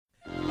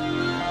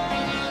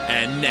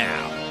And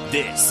now,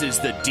 this is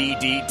the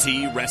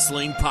DDT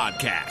Wrestling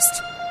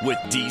Podcast with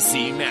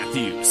DC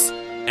Matthews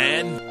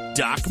and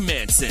Doc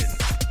Manson.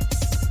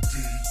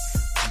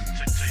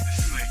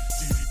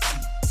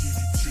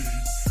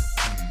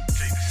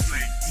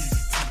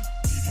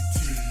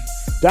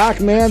 Doc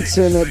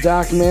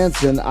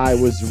Manson, I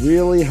was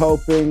really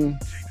hoping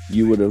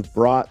you would have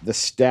brought the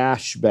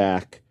stash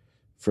back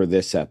for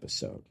this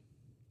episode.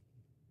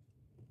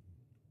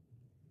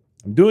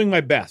 I'm doing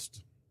my best,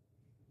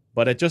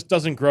 but it just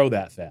doesn't grow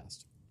that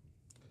fast.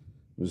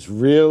 I was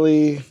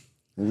really,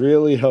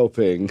 really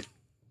hoping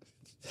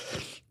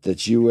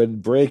that you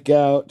would break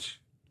out.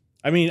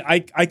 I mean, I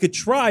could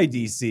try,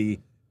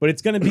 DC, but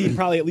it's going to be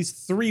probably at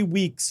least 3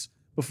 weeks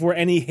before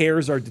any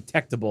hairs are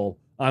detectable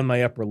on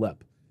my upper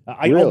lip.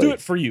 I'll do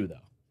it for you, though.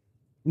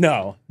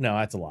 No,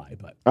 that's a lie.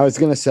 But I was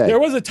going to say,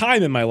 there was a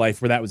time in my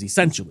life where that was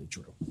essentially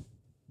true.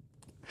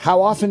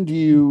 How often do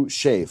you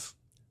shave?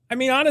 I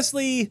mean,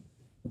 honestly,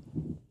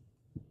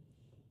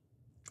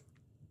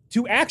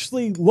 to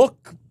actually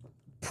look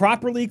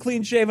properly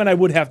clean shaven, I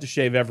would have to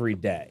shave every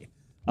day,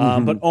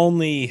 but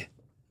only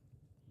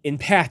in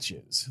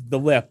patches: the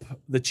lip,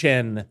 the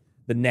chin,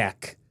 the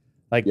neck,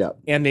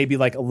 and maybe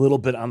like a little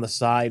bit on the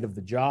side of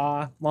the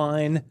jaw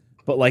line.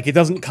 But like it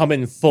doesn't come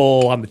in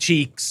full on the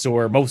cheeks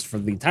or most for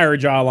the entire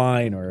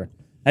jawline or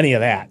any of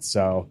that.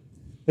 So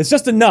it's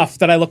just enough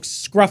that I look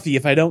scruffy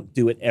if I don't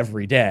do it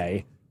every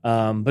day,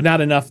 but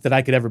not enough that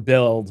I could ever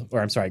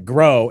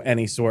grow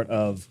any sort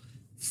of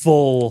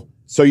full.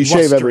 So you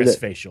shave every day.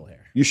 Facial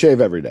hair. You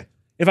shave every day.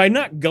 If I'm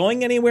not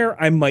going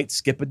anywhere, I might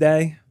skip a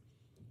day,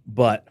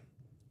 but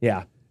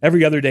yeah,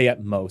 every other day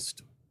at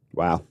most.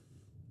 Wow.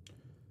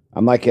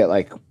 I'm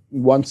like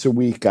once a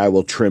week, I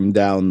will trim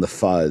down the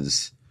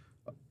fuzz,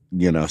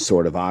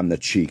 sort of on the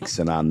cheeks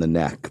and on the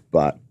neck.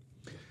 But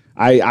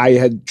I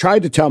had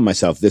tried to tell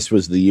myself this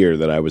was the year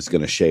that I was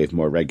going to shave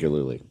more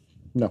regularly.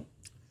 No.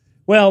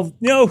 Well,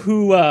 you know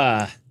who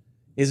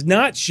is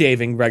not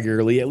shaving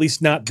regularly, at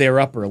least not their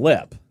upper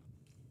lip?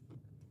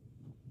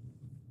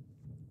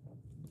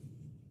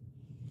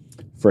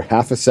 For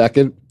half a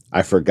second,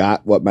 I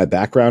forgot what my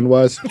background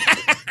was,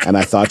 and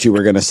I thought you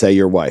were going to say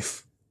your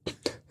wife.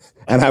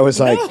 And I was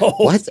like,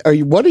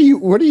 "What are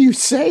you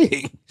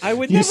saying?" I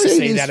would never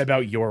say that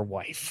about your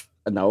wife.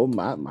 No,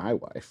 my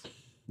wife.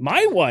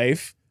 My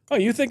wife? Oh,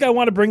 you think I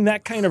want to bring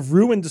that kind of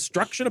ruin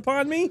destruction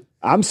upon me?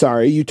 I'm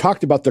sorry. You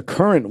talked about the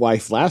current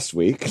wife last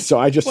week, so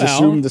I just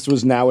assumed this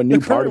was now a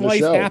new part of the show.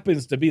 The current wife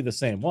happens to be the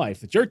same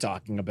wife that you're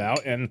talking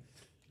about, and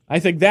I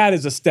think that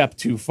is a step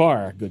too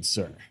far, good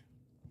sir.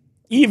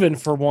 Even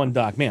for one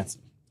Doc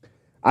Manson.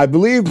 I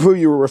believe who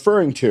you were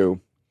referring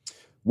to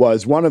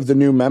was one of the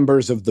new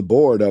members of the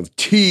board of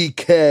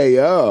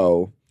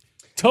TKO.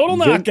 Total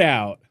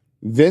Knockout.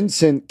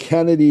 Vincent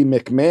Kennedy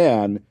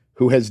McMahon,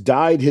 who has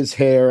dyed his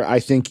hair, I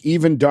think,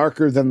 even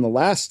darker than the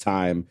last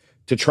time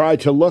to try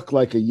to look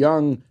like a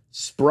young,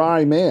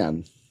 spry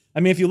man. I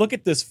mean, if you look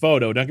at this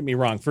photo, don't get me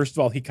wrong. First of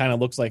all, he kind of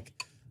looks like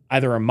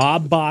either a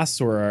mob boss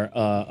or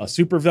a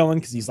supervillain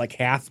because he's like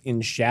half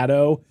in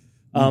shadow.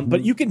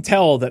 But you can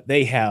tell that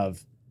they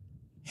have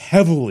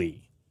heavily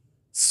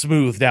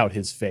smoothed out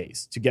his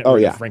face to get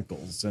rid of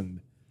wrinkles and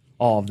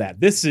all of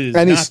that. This is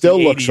and not he still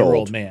the looks 80-year-old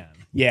old man.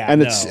 Yeah,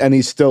 and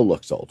he still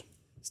looks old.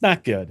 It's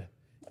not good.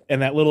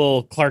 And that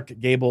little Clark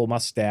Gable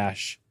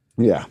mustache.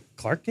 Yeah,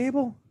 Clark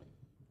Gable.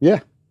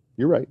 Yeah,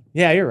 you're right.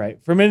 Yeah, you're right.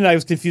 For a minute, I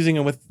was confusing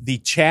him with the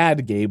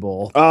Chad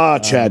Gable.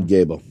 Chad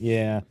Gable.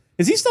 Yeah,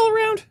 is he still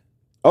around?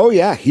 Oh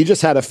yeah, he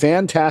just had a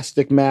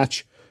fantastic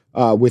match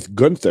with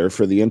Gunther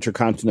for the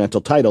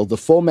Intercontinental title. The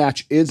full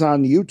match is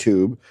on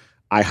YouTube.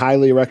 I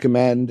highly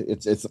recommend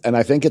it's and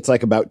I think it's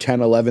like about 10,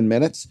 11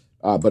 minutes,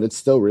 but it's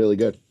still really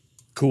good.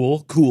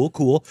 Cool.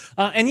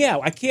 And yeah,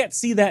 I can't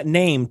see that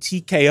name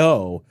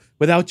TKO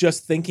without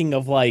just thinking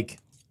of like,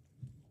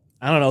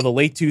 I don't know, the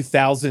late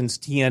 2000s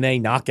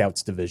TNA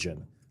Knockouts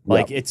division.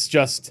 Like it's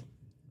just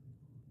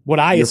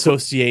what I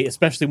associate,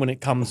 especially when it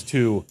comes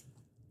to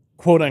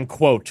quote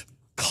unquote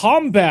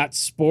combat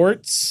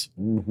sports,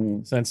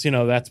 since,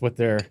 that's what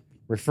they're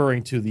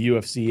referring to the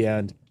UFC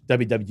and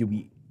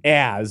WWE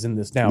as in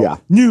this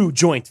now new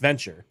joint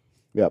venture.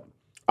 Yep.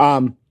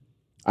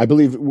 I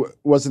believe,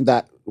 wasn't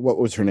that, what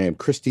was her name?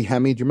 Christy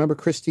Hemme. Do you remember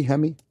Christy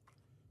Hemme?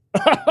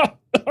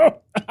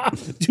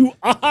 Do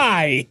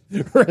I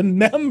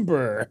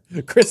remember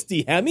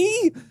Christy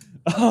Hemme?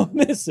 Oh,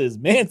 Mrs.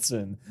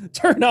 Manson,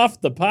 turn off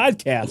the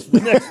podcast for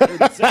the next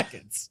 30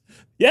 seconds.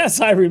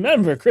 Yes, I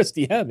remember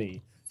Christy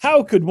Hemme.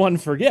 How could one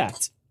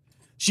forget?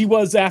 She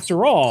was,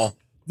 after all,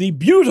 the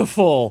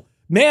beautiful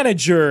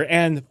manager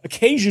and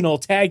occasional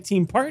tag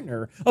team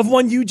partner of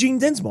one Eugene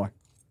Dinsmore.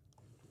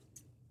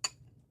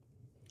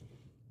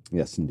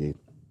 Yes, indeed.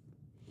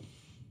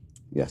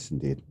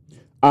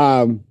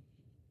 I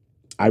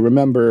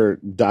remember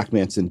Doc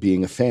Manson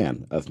being a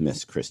fan of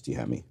Miss Christy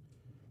Hemme.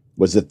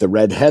 Was it the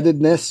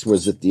redheadedness?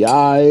 Was it the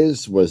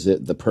eyes? Was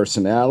it the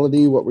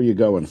personality? What were you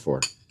going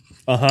for?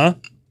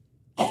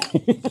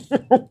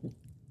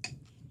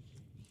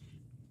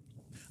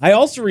 I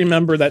also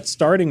remember that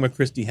starting with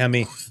Christy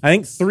Hemme, I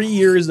think 3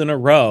 years in a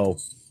row,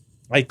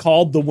 I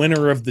called the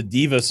winner of the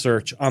Diva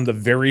search on the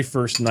very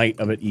first night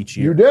of it each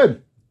year. You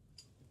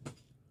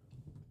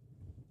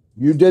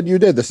did. You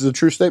did. This is a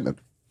true statement.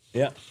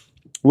 Yeah.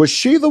 Was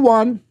she the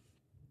one,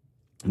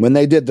 when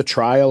they did the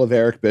trial of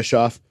Eric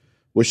Bischoff,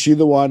 was she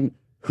the one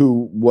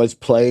who was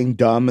playing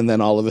dumb and then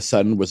all of a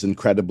sudden was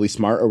incredibly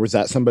smart, or was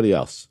that somebody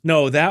else?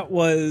 No, that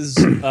was,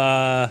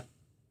 I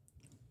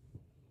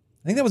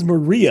think that was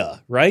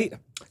Maria, right?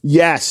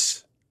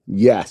 Yes.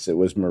 Yes, it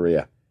was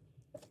Maria.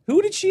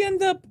 Who did she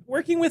end up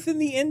working with in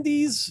the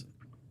Indies?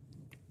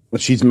 Well,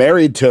 she's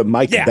married to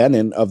Mike Yeah.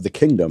 Bennon of The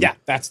Kingdom. Yeah,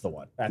 that's the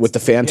one. With the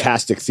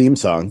fantastic theme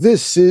song,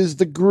 "This is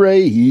the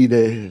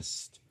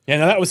greatest." Yeah,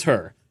 no, that was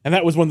her. And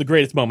that was one of the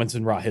greatest moments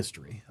in Raw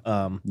history.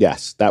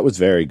 Yes, that was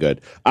very good.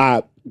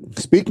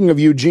 Speaking of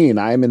Eugene,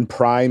 I am in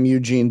prime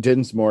Eugene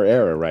Dinsmore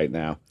era right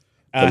now.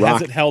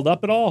 Has it held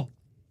up at all?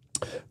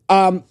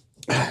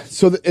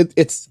 So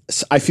it's.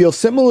 I feel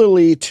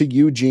similarly to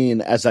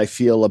Eugene as I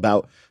feel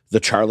about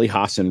the Charlie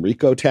Haas and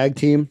Rico tag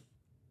team.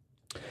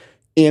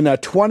 In a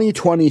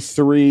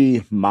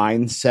 2023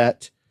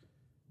 mindset,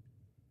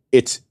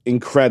 it's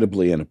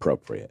incredibly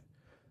inappropriate.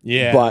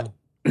 Yeah. But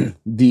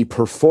the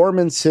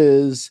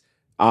performances,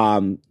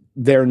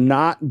 they're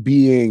not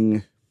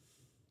being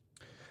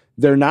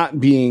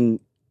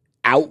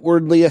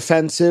outwardly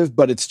offensive,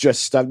 but it's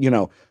just stuff,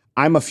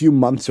 I'm a few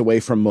months away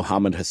from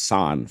Muhammad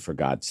Hassan, for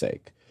God's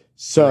sake.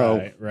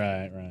 So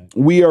right.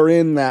 we are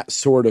in that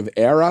sort of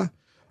era.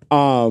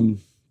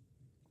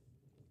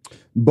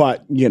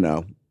 But,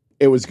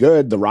 it was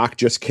good. The Rock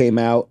just came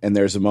out, and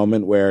there's a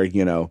moment where,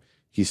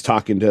 he's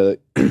talking to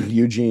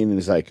Eugene, and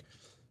he's like,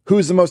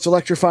 "Who's the most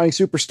electrifying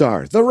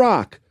superstar? The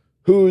Rock.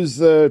 Who's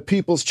the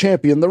people's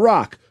champion? The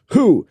Rock.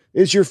 Who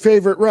is your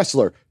favorite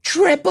wrestler?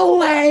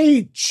 Triple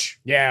H."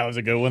 Yeah, it was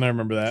a good one. I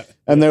remember that.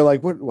 And they're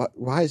like, "What?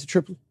 Why is it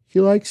Triple H? He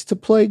likes to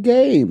play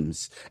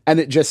games." And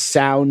it just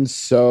sounds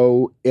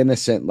so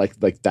innocent,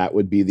 like that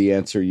would be the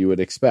answer you would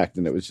expect.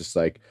 And it was just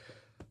like,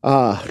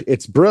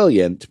 it's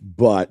brilliant,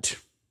 but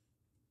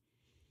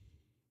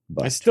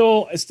it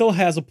still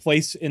has a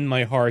place in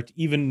my heart,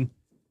 even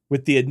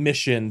with the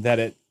admission that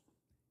it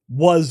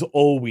was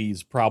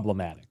always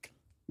problematic.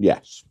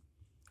 Yes.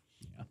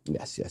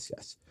 Yeah.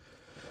 Yes.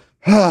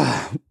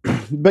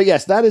 But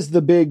yes, that is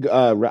the big.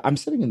 I'm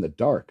sitting in the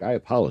dark. I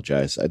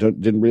apologize. I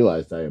didn't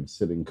realize I am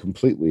sitting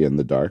completely in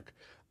the dark.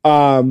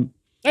 I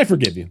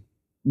forgive you.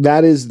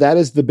 That is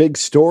the big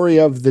story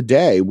of the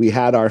day. We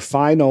had our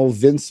final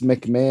Vince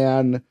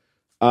McMahon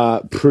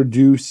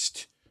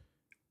produced,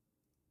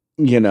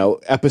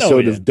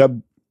 episode of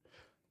Dub.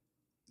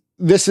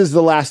 This is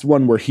the last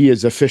one where he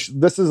is official.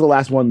 This is the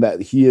last one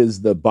that he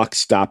is the buck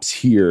stops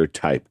here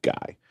type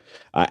guy.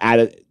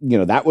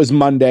 That was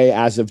Monday.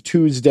 As of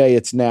Tuesday,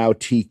 it's now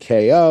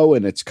TKO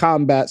and it's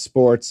combat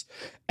sports.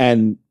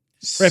 And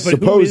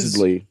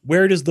supposedly,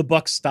 where does the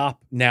buck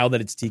stop now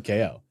that it's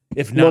TKO?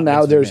 If not,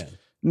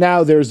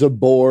 now there's a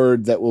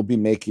board that will be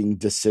making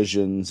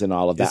decisions and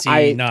all of that. Is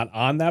he not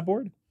on that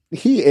board?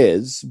 He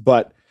is,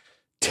 but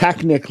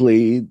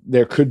technically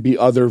there could be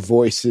other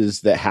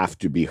voices that have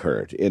to be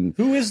heard.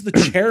 Who is the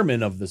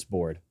chairman of this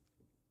board?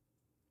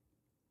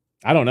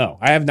 I don't know.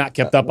 I have not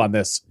kept up on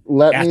this.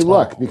 Let me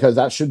look, because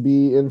that should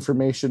be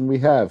information we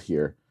have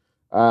here.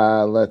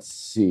 Let's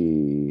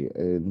see.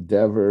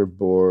 Endeavor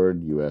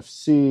Board,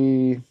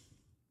 UFC.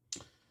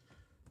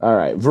 All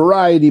right.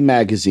 Variety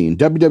Magazine.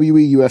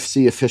 WWE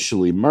UFC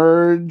officially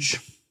merge.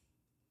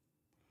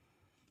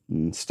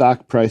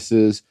 Stock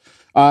prices.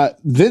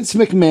 Vince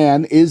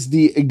McMahon is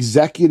the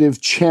executive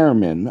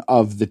chairman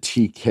of the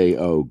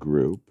TKO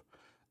group.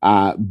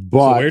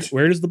 But so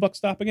where does the buck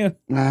stop again?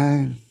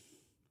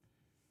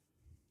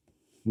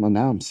 Well,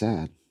 now I'm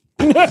sad.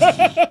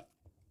 There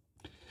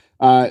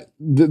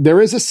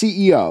is a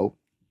CEO.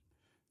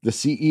 The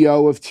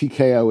CEO of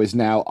TKO is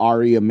now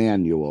Ari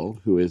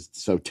Emanuel,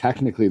 so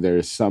technically there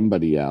is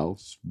somebody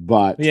else,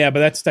 but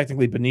that's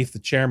technically beneath the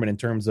chairman in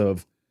terms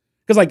of,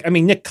 because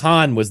Nick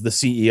Khan was the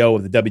CEO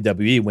of the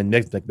WWE when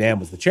Nick McMahon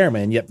was the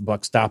chairman, and yet the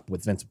buck stopped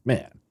with Vince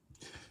McMahon.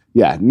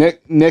 Yeah,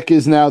 Nick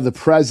is now the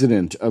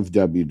president of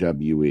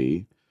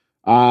WWE.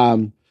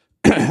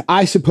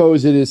 I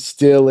suppose it is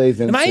still a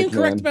Vince. Am I McMahon.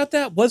 incorrect about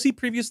that? Was he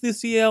previously the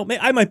CEO?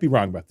 I might be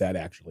wrong about that.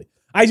 Actually,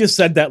 I just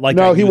said that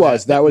no, he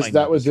was. That was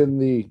in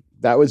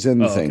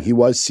the thing. Okay. He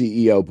was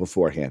CEO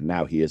beforehand.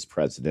 Now he is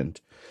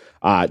president.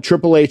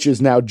 Triple H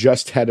is now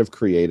just head of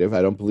creative.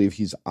 I don't believe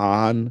he's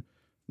on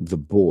the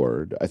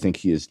board. I think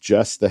he is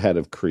just the head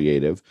of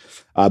creative.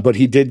 But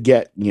he did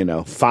get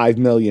 $5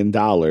 million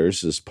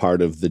as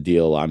part of the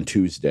deal on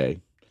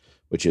Tuesday,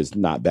 which is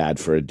not bad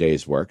for a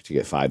day's work to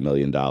get $5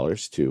 million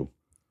to.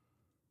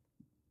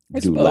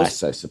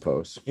 Less, I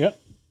suppose.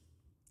 Yep.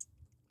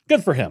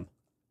 Good for him.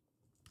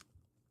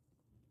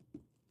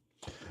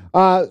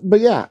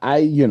 But yeah,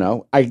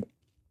 I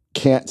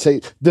can't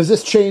say. Does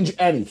this change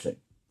anything?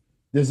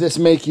 Does this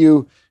make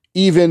you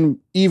even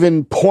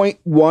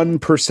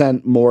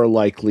 0.1% more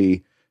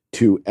likely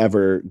to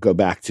ever go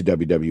back to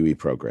WWE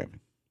programming?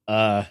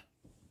 I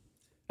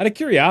Out of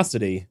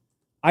curiosity,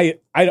 I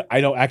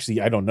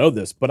don't know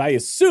this, but I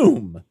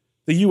assume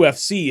the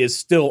UFC is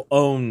still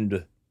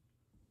owned.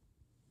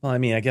 Well, I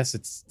mean, I guess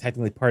it's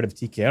technically part of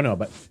TKO. I don't know,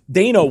 but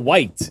Dana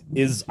White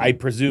is, I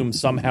presume,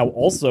 somehow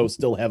also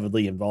still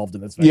heavily involved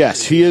in this.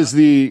 Yes, he is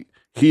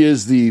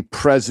the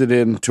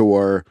president,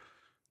 or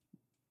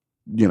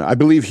I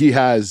believe he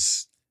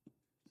has,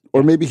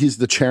 or maybe he's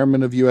the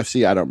chairman of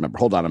UFC. I don't remember.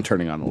 Hold on, I'm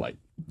turning on the light.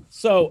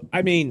 So,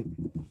 I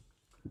mean,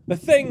 the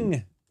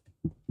thing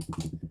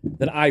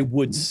that I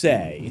would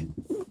say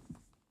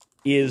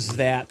is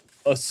that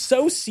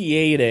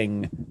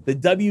associating the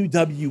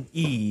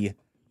WWE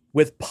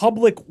with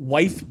public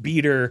wife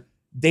beater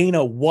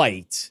Dana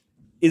White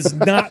is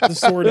not the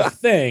sort of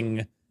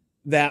thing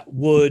that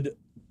would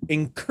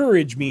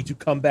encourage me to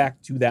come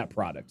back to that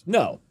product.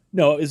 No,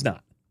 it is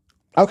not.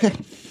 Okay,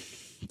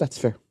 that's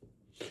fair.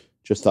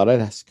 Just thought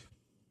I'd ask.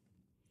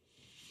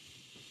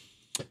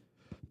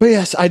 But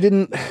yes, I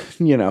didn't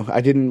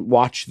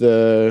watch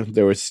there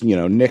was,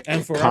 Nick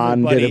and for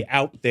Khan everybody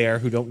out there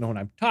who don't know what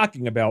I'm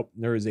talking about,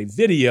 there is a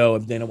video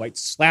of Dana White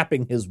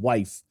slapping his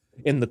wife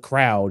in the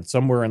crowd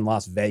somewhere in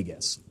Las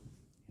Vegas.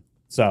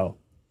 So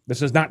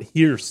this is not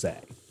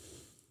hearsay.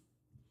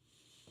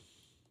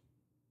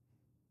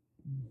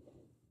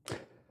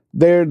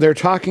 They're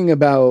talking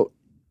about,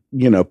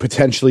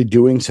 potentially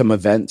doing some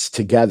events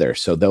together.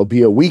 So there'll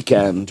be a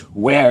weekend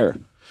where,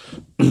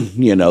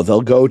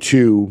 they'll go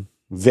to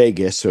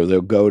Vegas or they'll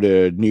go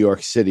to New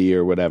York City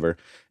or whatever,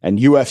 and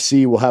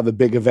UFC will have a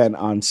big event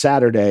on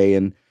Saturday,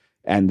 and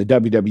the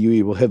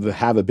WWE will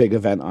have a big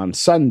event on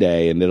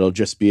Sunday, and it'll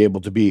just be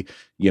able to be,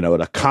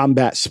 a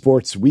combat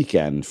sports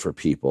weekend for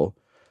people.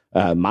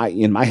 In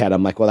my head,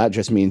 I'm like, well, that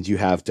just means you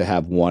have to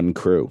have one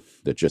crew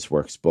that just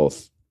works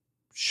both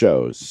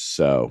shows.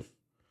 So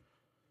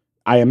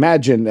I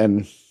imagine,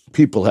 and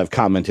people have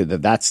commented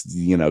that that's,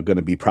 going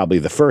to be probably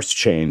the first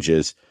change,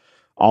 is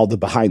all the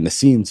behind the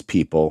scenes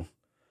people,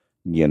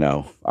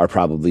 are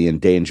probably in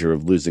danger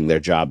of losing their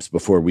jobs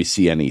before we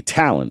see any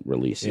talent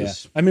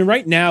releases. Yeah. I mean,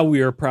 right now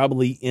we are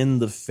probably in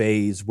the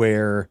phase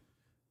where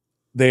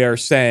they are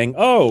saying,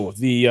 oh,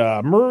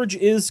 the merge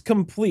is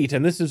complete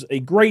and this is a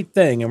great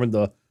thing. And we're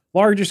the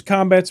largest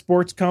combat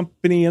sports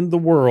company in the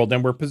world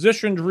and we're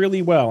positioned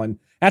really well. And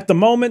at the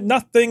moment,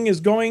 nothing is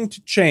going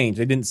to change.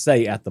 They didn't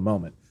say at the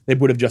moment. They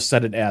would have just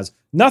said it as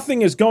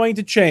nothing is going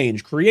to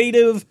change.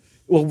 Creative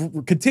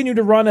will continue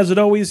to run as it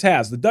always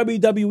has. The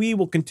WWE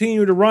will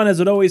continue to run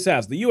as it always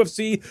has. The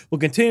UFC will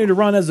continue to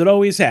run as it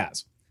always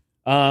has.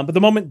 But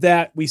the moment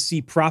that we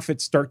see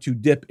profits start to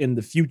dip in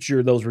the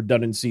future, those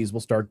redundancies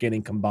will start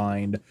getting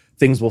combined.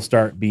 Things will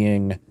start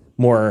being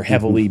more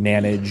heavily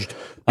managed.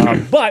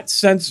 But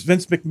since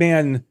Vince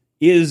McMahon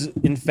is,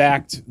 in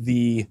fact,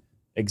 the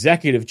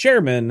executive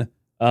chairman,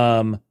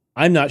 I'm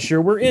not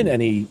sure we're in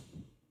any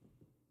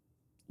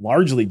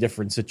largely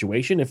different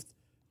situation. If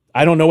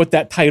I don't know what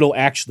that title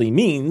actually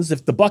means,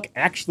 if the buck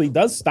actually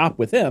does stop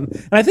with him.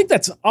 And I think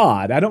that's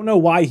odd. I don't know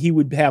why he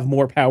would have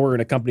more power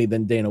in a company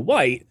than Dana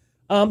White.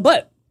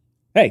 But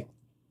hey,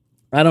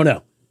 I don't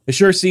know. It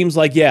sure seems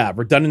like,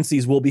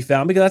 redundancies will be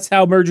found because that's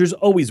how mergers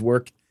always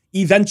work.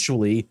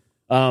 Eventually,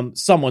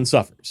 someone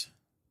suffers.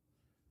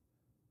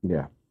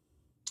 Yeah.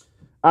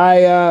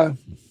 That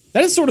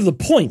is sort of the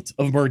point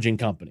of merging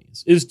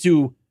companies, is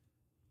to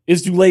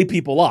lay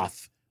people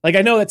off. Like,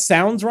 I know that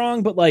sounds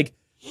wrong, but like,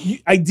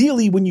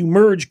 ideally, when you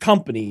merge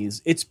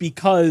companies, it's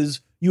because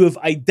you have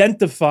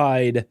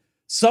identified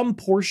some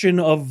portion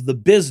of the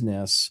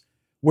business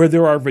where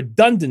there are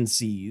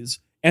redundancies,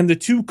 and the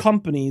two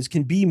companies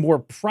can be more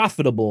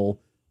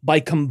profitable by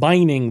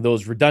combining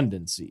those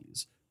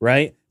redundancies,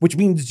 right? Which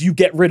means you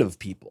get rid of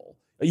people.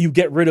 You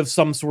get rid of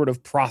some sort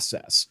of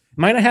process. It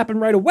might not happen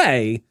right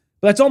away,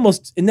 but that's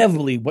almost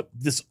inevitably what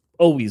this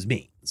always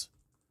means.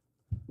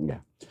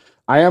 Yeah.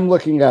 I am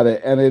looking at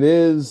it, and it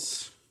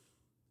is...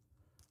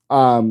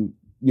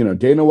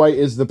 Dana White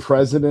is the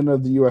president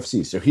of the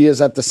UFC, so he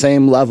is at the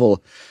same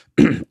level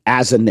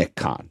as a Nick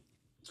Khan.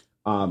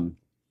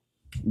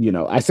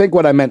 I think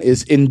what I meant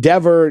is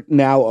Endeavor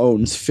now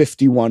owns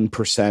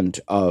 51%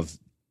 of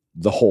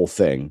the whole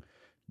thing.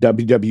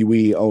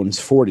 WWE owns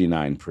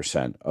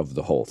 49% of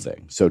the whole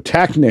thing. So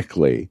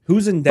technically,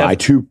 who's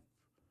Endeavor?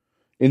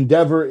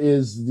 Endeavor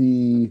is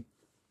the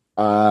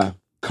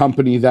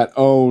company that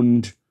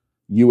owned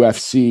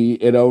UFC.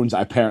 It owns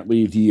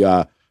apparently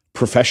the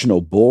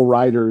Professional Bull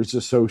Riders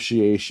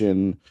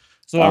Association.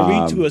 So are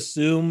we to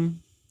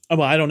assume,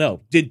 I don't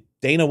know. Did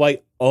Dana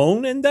White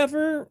own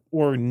Endeavor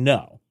or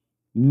no?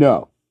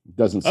 No,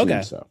 doesn't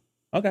seem so.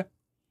 Okay.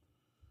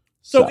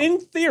 So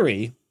in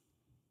theory,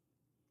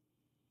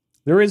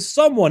 there is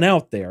someone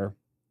out there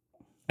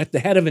at the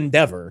head of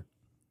Endeavor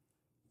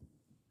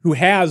who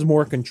has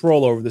more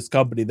control over this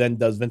company than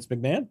does Vince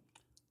McMahon?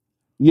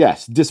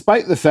 Yes,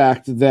 despite the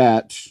fact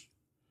that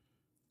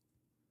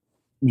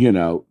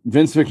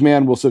Vince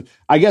McMahon will... So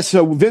I guess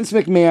so. Vince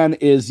McMahon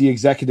is the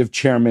executive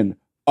chairman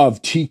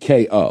of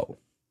TKO.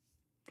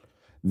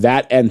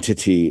 That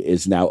entity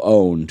is now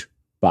owned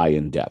by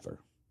Endeavor,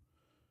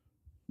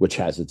 which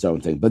has its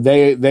own thing. But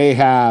they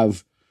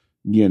have,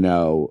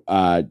 multiple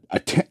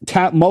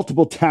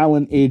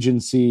talent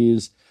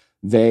agencies.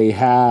 They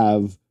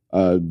have,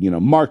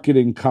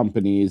 marketing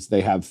companies.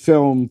 They have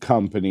film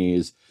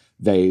companies.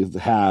 They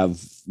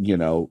have,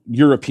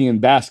 European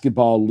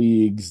basketball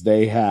leagues.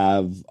 They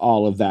have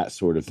all of that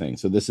sort of thing.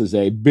 So this is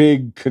a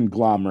big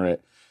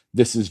conglomerate.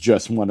 This is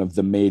just one of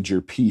the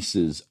major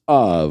pieces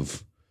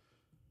of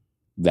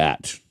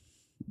that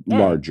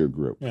larger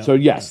group. Yeah. So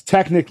yes,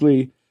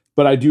 technically,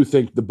 but I do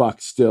think the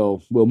Bucks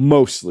still will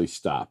mostly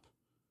stop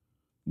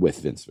with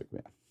Vince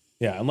McMahon.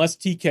 Yeah, unless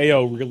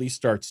TKO really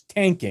starts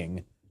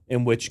tanking,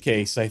 in which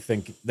case I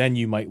think then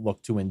you might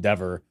look to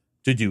Endeavor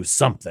to do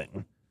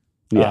something.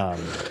 Yeah.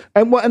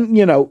 And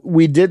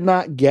we did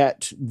not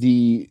get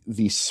the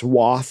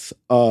swath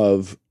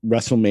of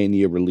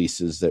WrestleMania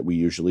releases that we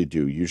usually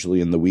do,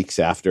 usually in the weeks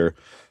after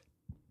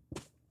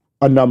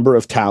a number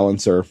of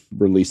talents are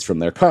released from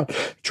their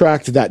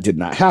contract. That did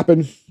not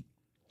happen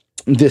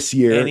this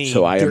year. Any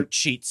dirt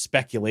sheet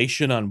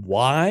speculation on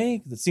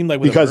why? It seemed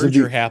like with a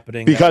merger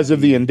happening. Because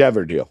of the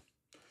Endeavor deal.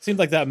 Seemed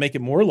like that would make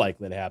it more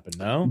likely to happen,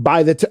 no?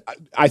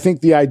 I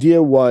think the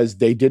idea was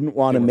they didn't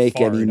want to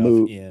make any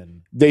move.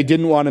 They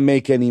didn't want to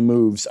make any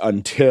moves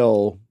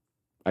until,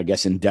 I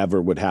guess,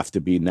 Endeavor would have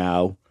to be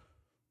now.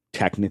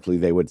 Technically,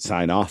 they would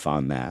sign off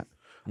on that.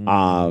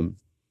 Mm-hmm.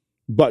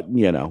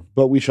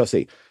 But we shall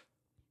see.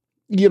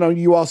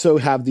 You also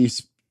have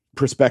these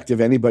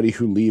perspective. Anybody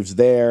who leaves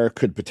there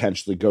could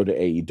potentially go to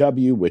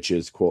AEW, which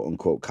is quote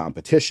unquote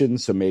competition.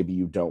 So maybe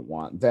you don't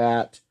want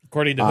that.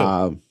 According to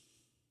who?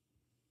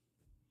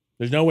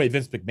 There's no way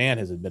Vince McMahon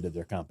has admitted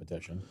their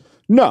competition.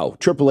 No,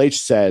 Triple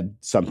H said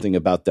something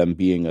about them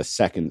being a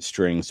second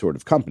string sort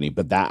of company,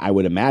 but that I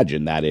would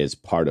imagine that is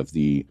part of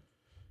the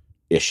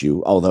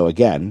issue. Although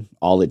again,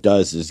 all it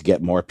does is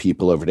get more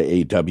people over to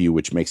AEW,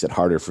 which makes it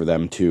harder for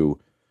them to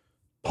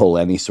pull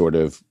any sort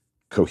of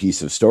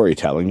cohesive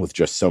storytelling with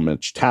just so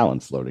much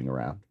talent floating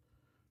around.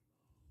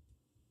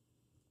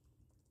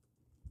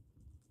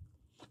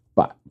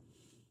 But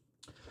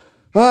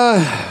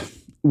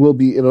it'll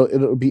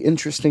be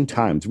interesting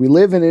times. We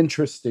live in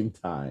interesting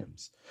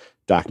times.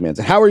 Doc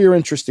Manson. How are your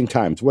interesting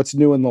times? What's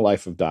new in the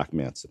life of Doc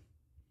Manson?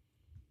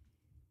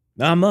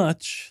 Not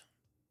much.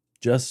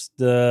 Just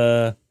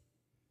living.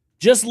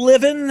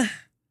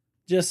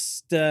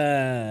 Just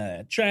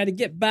trying to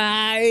get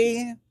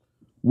by.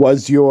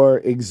 Was your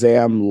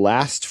exam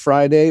last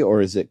Friday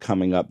or is it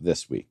coming up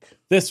this week?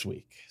 This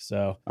week.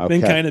 So I've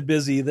been kind of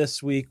busy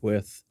this week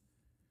with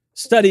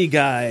study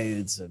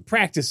guides and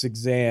practice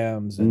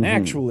exams and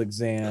actual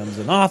exams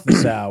and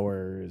office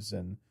hours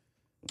and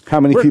how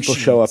many people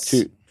showed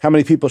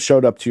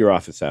up to your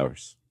office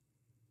hours?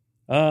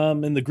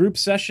 In the group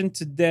session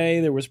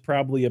today, there was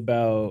probably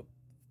about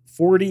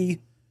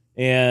 40.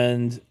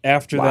 And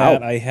after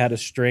that, I had a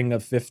string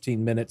of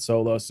 15-minute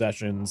solo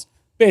sessions,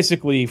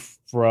 basically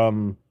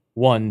from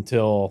 1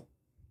 till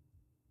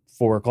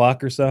 4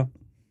 o'clock or so.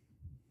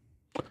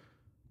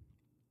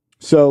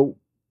 So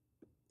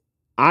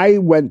I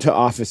went to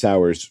office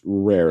hours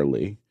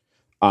rarely.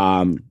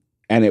 And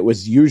it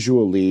was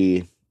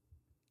usually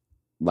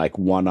like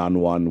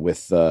one-on-one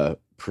with the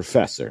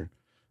professor.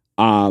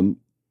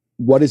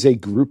 What does a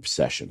group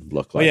session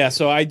look like? Oh, yeah,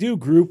 so I do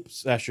group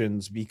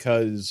sessions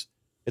because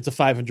it's a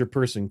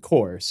 500-person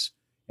course.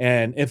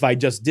 And if I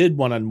just did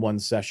one-on-one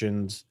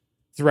sessions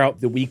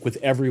throughout the week with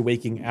every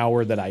waking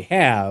hour that I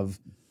have,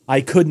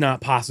 I could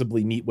not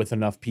possibly meet with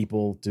enough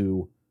people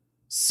to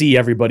see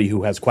everybody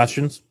who has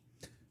questions.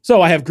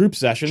 So I have group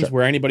sessions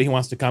where anybody who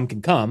wants to come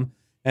can come.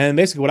 And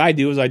basically what I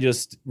do is I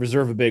just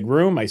reserve a big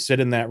room. I sit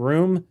in that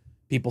room.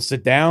 People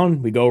sit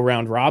down. We go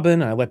around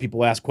robin. I let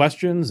people ask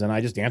questions, and I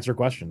just answer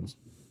questions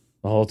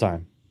the whole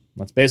time.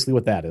 That's basically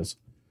what that is.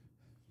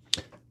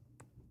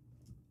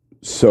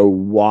 So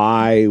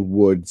why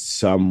would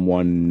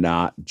someone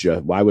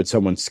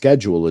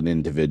schedule an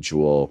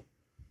individual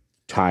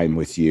time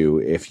with you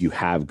if you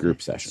have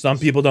group sessions? Some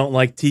people don't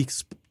like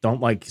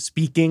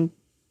speaking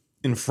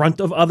in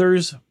front of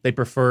others. They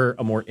prefer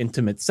a more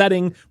intimate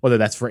setting, whether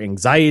that's for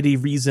anxiety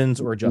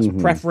reasons or just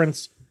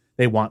preference.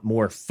 They want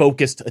more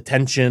focused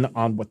attention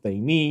on what they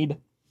need.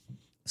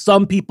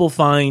 Some people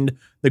find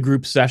the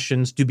group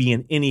sessions to be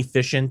an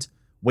inefficient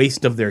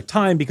waste of their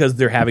time because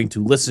they're having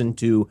to listen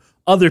to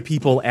other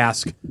people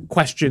ask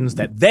questions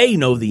that they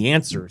know the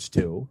answers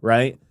to,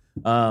 right?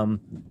 And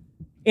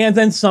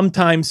then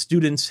sometimes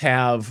students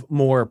have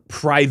more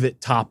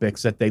private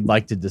topics that they'd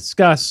like to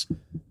discuss,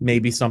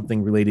 maybe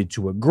something related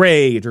to a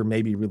grade or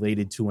maybe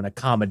related to an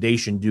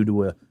accommodation due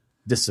to a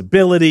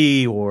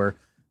disability or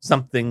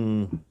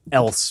something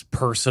else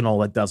personal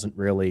that doesn't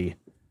really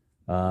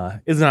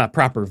is not a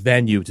proper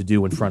venue to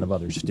do in front of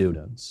other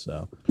students.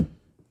 So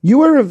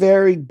you are a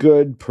very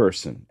good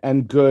person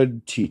and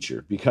good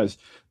teacher because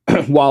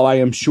while I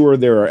am sure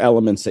there are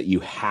elements that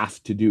you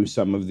have to do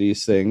some of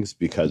these things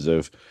because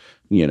of,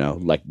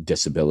 like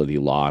disability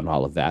law and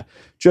all of that,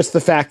 just the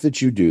fact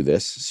that you do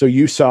this. So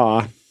you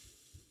saw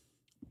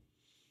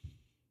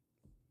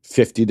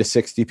 50 to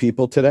 60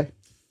 people today?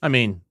 I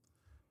mean,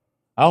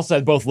 I also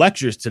had both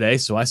lectures today,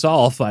 so I saw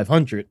all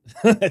 500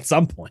 at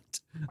some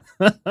point.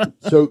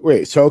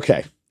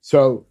 Okay.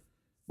 So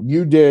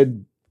you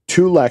did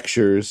 2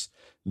 lectures,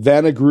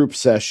 then a group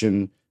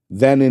session,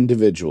 then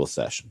individual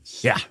sessions.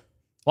 Yeah.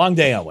 Long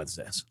day on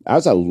Wednesdays. That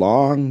was a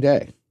long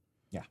day.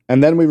 Yeah.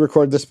 And then we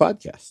record this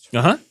podcast.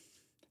 Uh-huh.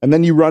 And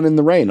then you run in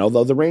the rain,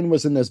 although the rain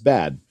wasn't as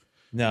bad.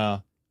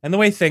 No. And the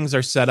way things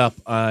are set up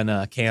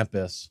on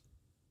campus,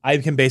 I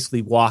can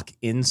basically walk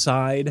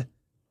inside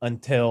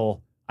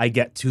until I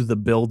get to the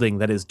building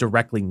that is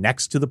directly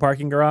next to the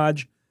parking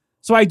garage.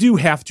 So I do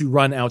have to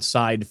run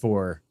outside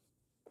for,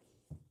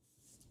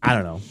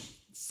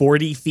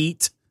 40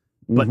 feet,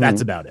 but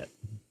that's about it.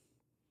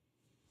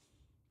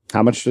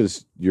 How much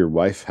does your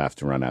wife have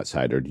to run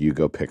outside, or do you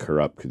go pick her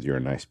up because you're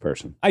a nice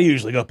person? I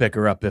usually go pick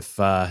her up if,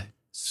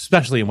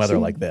 especially in weather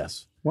like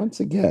this. Once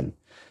again,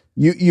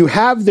 you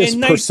have this in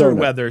nicer persona.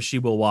 weather, she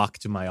will walk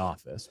to my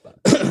office.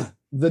 But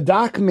The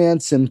Doc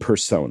Manson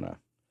persona,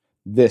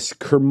 this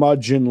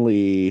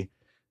curmudgeonly,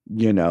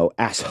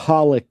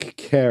 assholic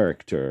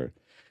character,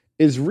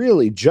 is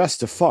really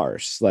just a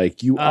farce.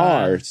 Like, you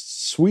are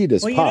sweet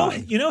as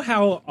pie. You know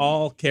how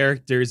all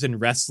characters in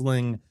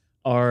wrestling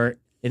are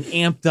an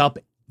amped up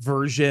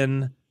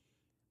version?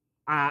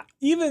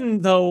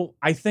 Even though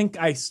I think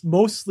I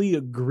mostly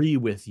agree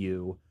with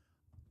you,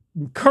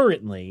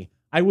 currently,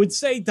 I would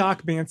say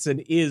Doc Manson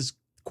is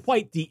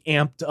quite the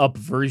amped up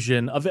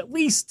version of at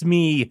least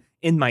me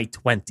in my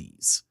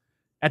 20s,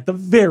 at the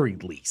very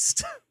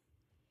least.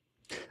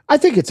 I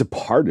think it's a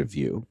part of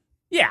you.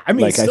 Yeah, I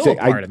mean, it's still a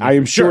part of me. I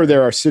am sure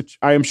there are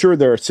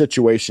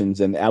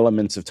situations and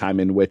elements of time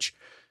in which,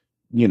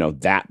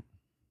 that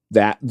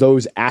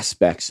those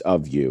aspects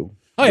of you.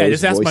 Oh yeah,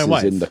 just ask my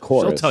wife. In the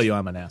chorus, she'll tell you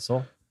I'm an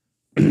asshole.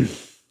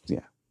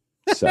 Yeah.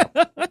 So,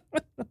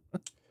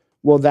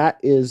 well, that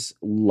is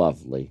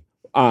lovely.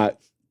 I'm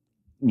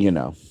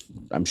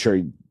sure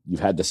you've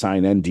had to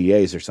sign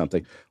NDAs or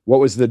something. What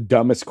was the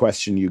dumbest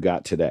question you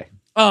got today?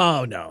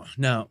 Oh no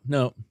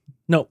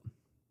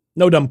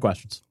dumb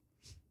questions.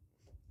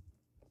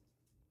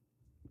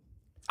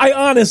 I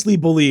honestly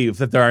believe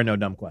that there are no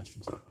dumb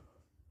questions.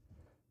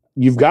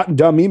 You've gotten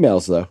dumb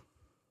emails, though.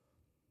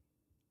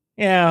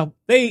 Yeah,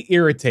 they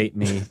irritate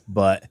me,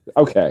 but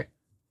okay.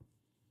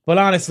 But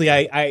honestly,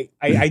 I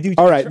do.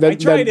 All right,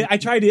 I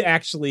try to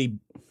actually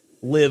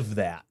live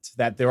that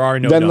there are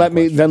no. Then dumb let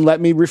questions.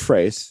 me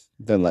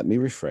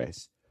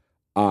rephrase.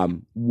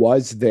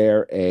 Was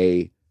there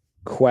a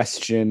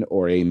question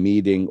or a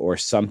meeting or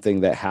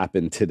something that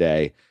happened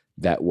today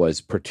that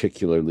was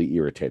particularly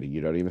irritating?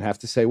 You don't even have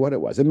to say what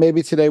it was. And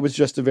maybe today was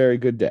just a very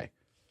good day.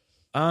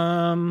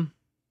 I'd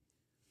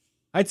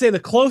say the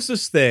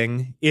closest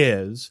thing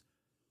is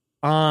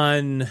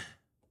on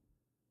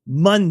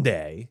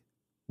Monday,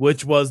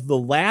 which was the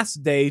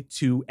last day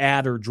to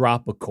add or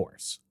drop a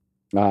course.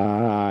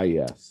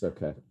 Yes.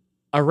 Okay.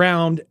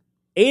 Around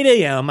 8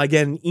 a.m., I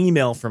get an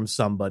email from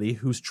somebody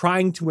who's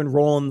trying to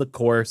enroll in the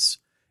course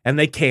and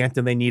they can't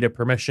and they need a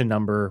permission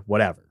number,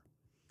 whatever.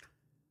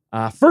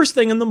 First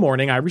thing in the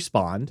morning, I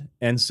respond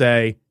and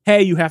say,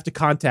 hey, you have to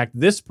contact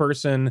this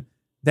person.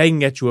 They can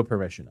get you a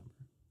permission number.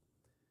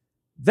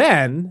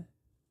 Then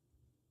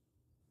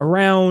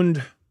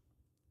around,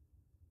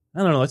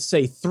 let's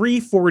say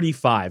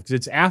 3:45, because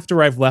it's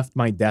after I've left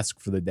my desk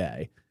for the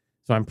day.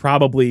 So I'm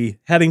probably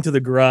heading to the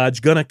garage,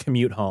 gonna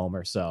commute home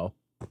or so.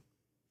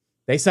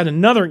 They sent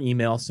another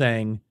email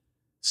saying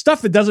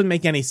stuff that doesn't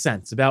make any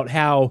sense about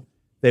how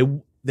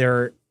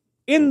they're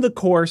in the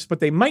course, but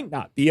they might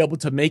not be able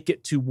to make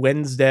it to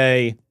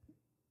Wednesday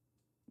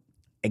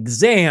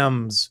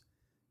exams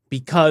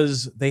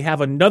because they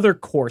have another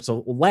course, a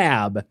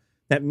lab,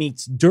 that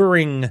meets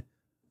during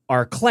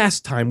our class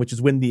time, which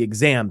is when the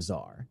exams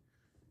are.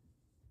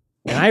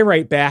 And I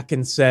write back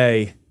and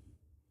say,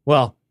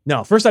 well,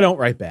 no, first I don't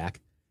write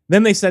back.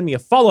 Then they send me a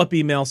follow-up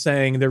email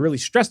saying they're really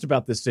stressed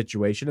about this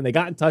situation, and they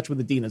got in touch with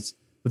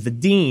the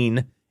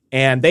dean,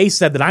 and they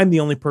said that I'm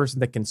the only person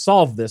that can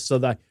solve this, so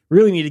that I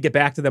really need to get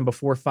back to them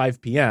before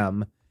 5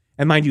 p.m.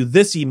 And mind you,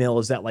 this email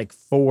is at like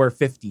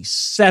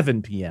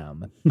 4:57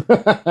 p.m.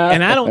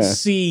 And I don't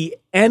see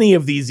any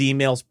of these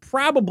emails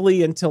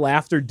probably until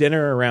after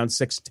dinner around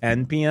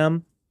 6:10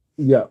 p.m.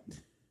 Yeah.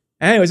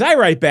 Anyways, I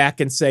write back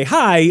and say,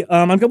 hi,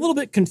 I'm a little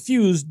bit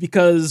confused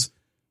because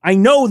I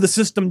know the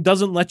system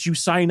doesn't let you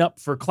sign up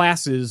for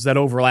classes that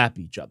overlap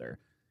each other.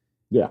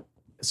 Yeah.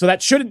 So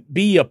that shouldn't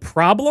be a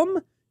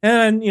problem.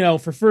 And,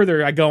 for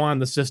further, I go on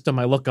the system,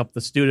 I look up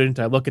the student,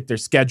 I look at their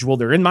schedule.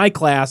 They're in my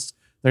class.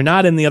 They're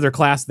not in the other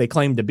class they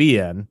claim to be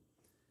in.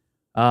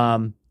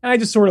 And I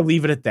just sort of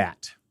leave it at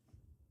that.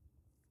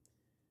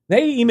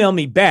 They email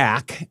me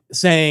back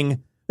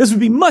saying, this would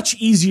be much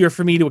easier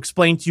for me to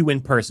explain to you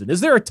in person.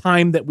 Is there a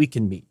time that we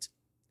can meet?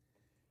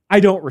 I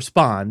don't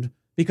respond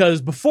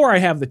because before I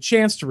have the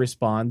chance to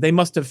respond, they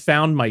must have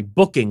found my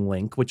booking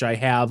link, which I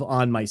have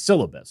on my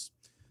syllabus.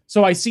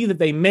 So I see that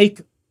they make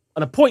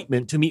an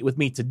appointment to meet with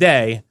me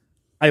today.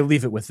 I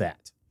leave it with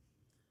that.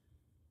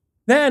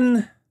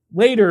 Then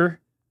later,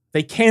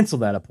 they cancel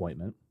that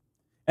appointment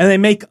and they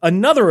make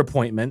another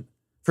appointment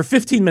for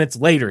 15 minutes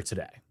later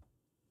today.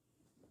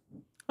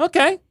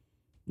 Okay,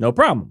 no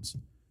problems.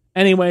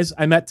 Anyways,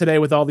 I met today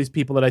with all these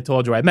people that I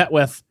told you I met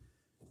with.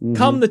 Mm-hmm.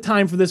 Come the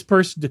time for this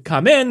person to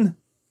come in,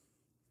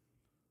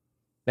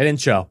 they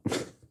didn't show.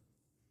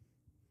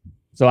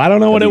 So I don't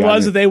know what it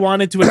was that they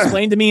wanted to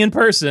explain to me in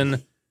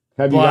person.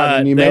 Have you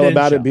gotten an email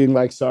about it being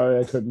like, sorry,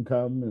 I couldn't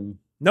come? And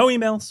no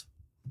emails.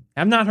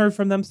 Have not heard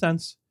from them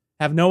since.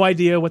 Have no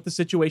idea what the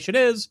situation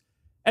is.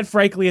 And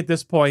frankly, at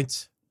this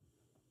point,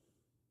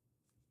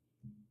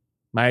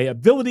 my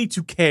ability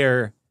to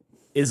care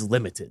is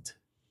limited.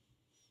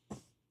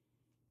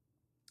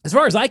 As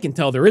far as I can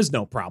tell, there is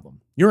no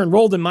problem. You're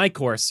enrolled in my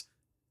course.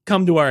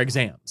 Come to our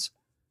exams.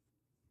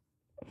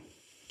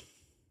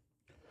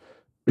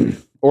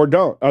 Or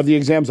don't. Are the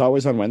exams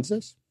always on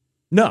Wednesdays?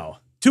 No.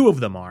 2 of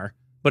them are.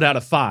 But out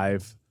of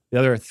 5, the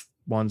other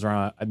ones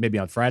are maybe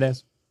on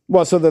Fridays.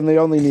 Well, so then they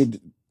only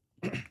need...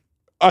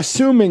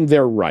 Assuming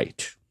they're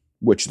right,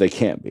 which they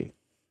can't be.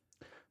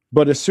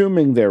 But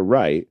assuming they're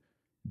right,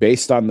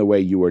 based on the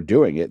way you were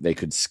doing it, they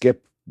could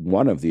skip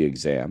one of the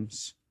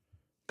exams,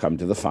 come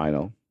to the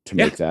final to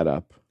make that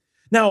up.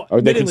 Now,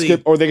 or they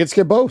could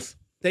skip both.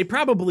 They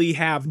probably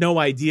have no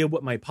idea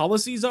what my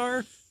policies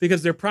are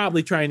because they're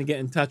probably trying to get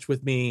in touch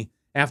with me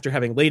after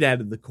having late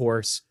added the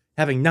course,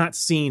 having not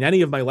seen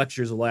any of my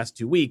lectures the last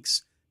 2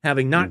 weeks,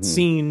 having not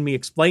seen me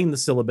explain the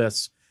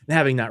syllabus, and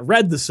having not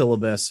read the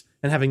syllabus,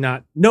 and having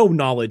no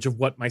knowledge of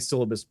what my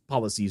syllabus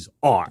policies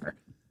are.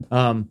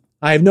 I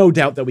have no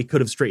doubt that we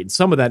could have straightened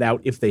some of that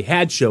out if they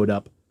had showed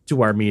up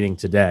to our meeting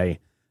today,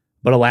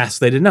 but alas,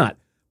 they did not.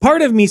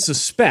 Part of me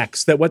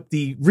suspects that what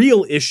the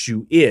real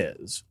issue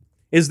is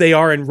they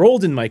are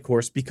enrolled in my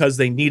course because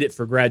they need it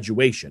for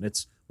graduation.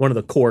 It's one of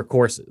the core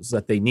courses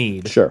that they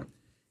need. Sure.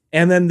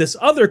 And then this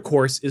other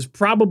course is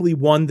probably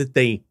one that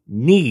they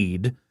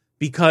need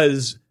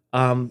because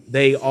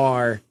they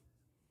are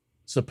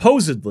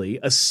supposedly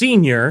a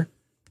senior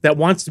that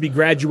wants to be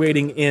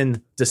graduating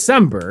in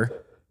December,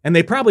 and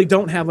they probably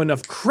don't have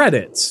enough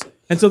credits.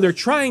 And so they're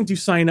trying to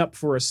sign up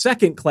for a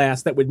second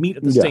class that would meet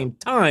at the same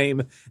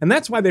time. And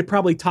that's why they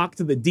probably talked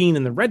to the dean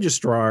and the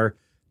registrar,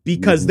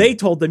 because they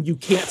told them you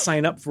can't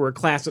sign up for a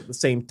class at the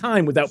same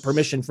time without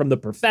permission from the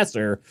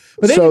professor.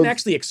 But they didn't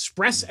actually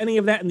express any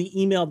of that in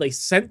the email they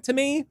sent to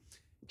me.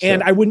 Sure.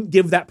 And I wouldn't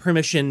give that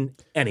permission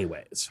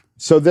anyways.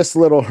 So this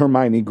little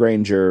Hermione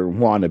Granger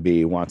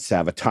wannabe wants to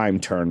have a time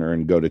turner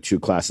and go to 2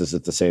 classes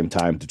at the same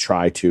time to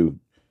try to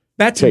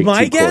That's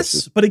my guess.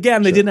 Courses. But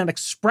again, they did not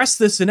express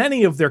this in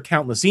any of their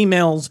countless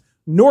emails,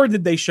 nor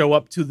did they show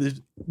up to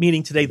the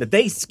meeting today that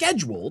they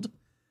scheduled.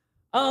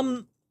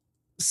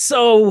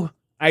 So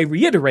I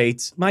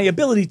reiterate, my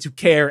ability to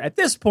care at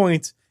this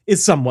point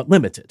is somewhat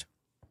limited.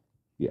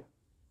 Yeah.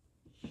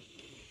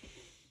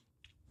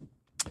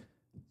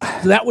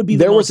 So that would be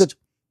the most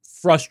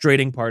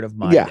frustrating part of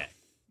my day.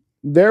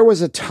 There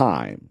was a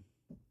time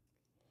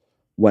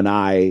when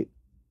I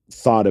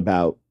thought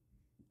about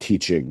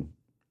teaching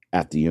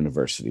at the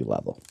university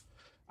level.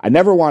 I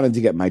never wanted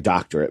to get my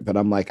doctorate, but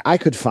I'm like, I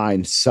could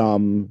find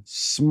some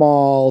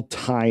small,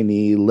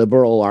 tiny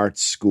liberal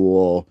arts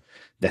school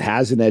that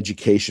has an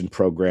education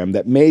program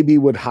that maybe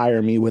would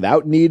hire me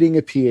without needing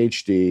a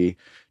PhD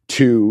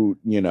to,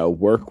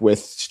 work with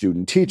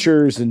student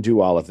teachers and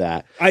do all of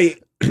that. I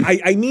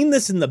mean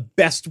this in the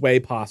best way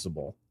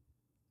possible.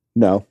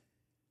 No.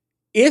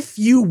 If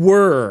you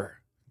were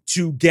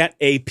to get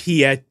a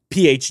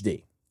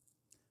PhD,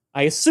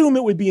 I assume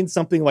it would be in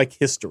something like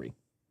history.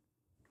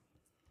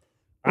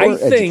 Or I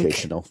think,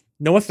 educational.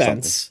 No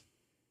offense,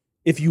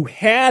 if you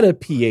had a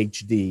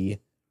PhD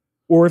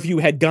or if you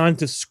had gone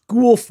to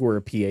school for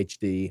a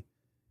PhD,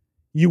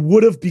 you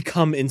would have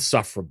become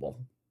insufferable.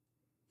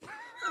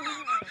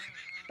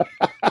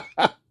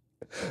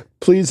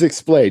 Please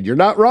explain. You're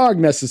not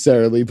wrong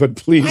necessarily, but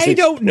please explain. I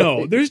don't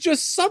know. There's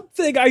just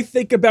something I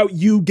think about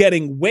you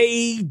getting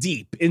way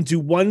deep into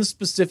one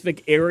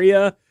specific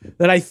area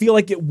that I feel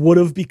like it would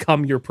have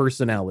become your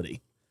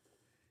personality.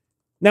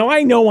 Now,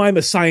 I know I'm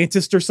a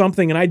scientist or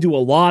something, and I do a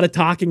lot of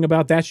talking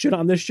about that shit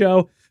on this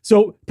show.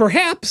 So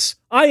perhaps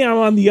I am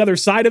on the other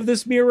side of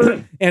this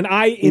mirror, and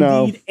I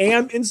indeed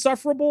am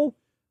insufferable.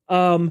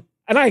 And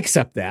I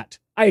accept that.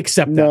 I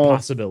accept that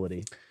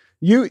possibility.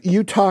 You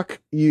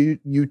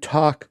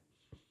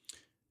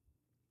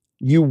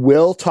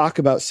will talk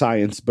about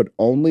science, but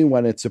only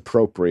when it's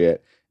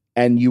appropriate,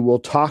 and you will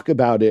talk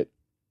about it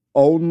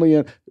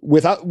only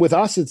with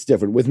us. It's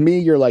different. With me,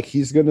 you're like,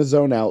 he's going to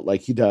zone out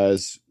like he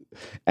does.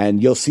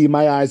 And you'll see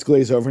my eyes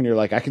glaze over and you're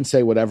like, I can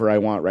say whatever I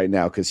want right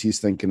now because he's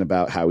thinking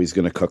about how he's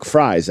going to cook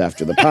fries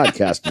after the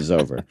podcast is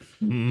over.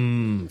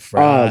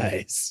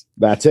 Fries.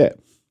 That's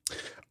it.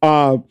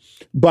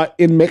 But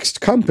in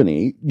mixed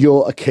company,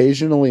 you'll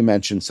occasionally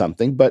mention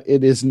something, but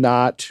it is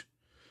not.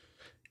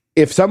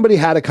 If somebody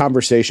had a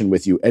conversation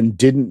with you and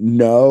didn't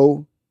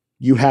know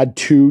you had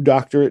 2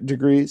 doctorate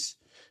degrees,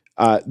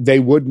 they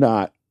would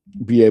not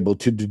be able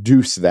to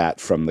deduce that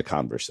from the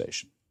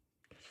conversation.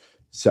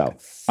 So,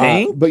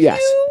 but yes,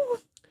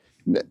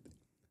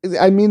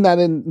 I mean that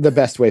in the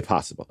best way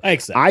possible. I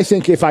accept. I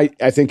think if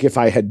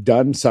I had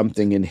done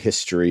something in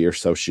history or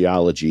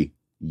sociology,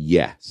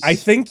 yes. I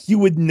think you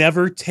would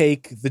never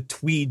take the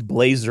tweed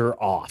blazer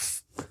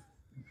off.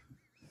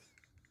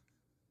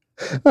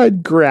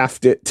 I'd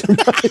graft it to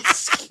my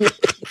skin.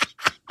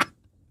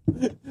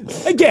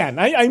 Again,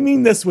 I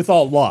mean this with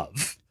all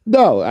love.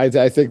 No,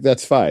 I think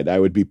that's fine. I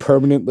would be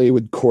permanently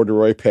with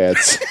corduroy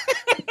pants.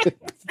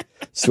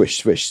 Swish,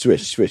 swish,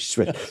 swish, swish,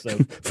 swish.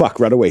 Fuck,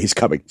 run away. He's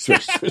coming.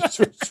 Swish, swish,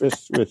 swish, swish,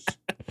 swish.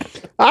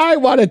 I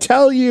want to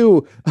tell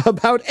you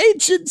about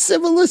ancient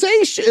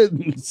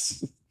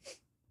civilizations.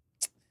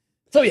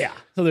 So, yeah.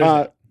 So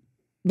there's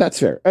that's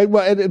fair.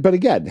 But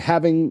again,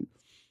 having,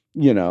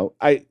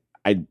 I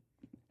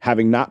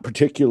having not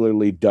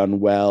particularly done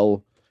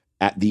well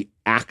at the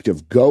act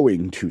of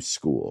going to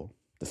school,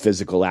 the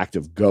physical act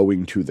of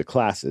going to the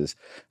classes,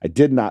 I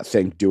did not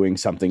think doing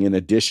something in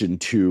addition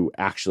to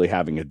actually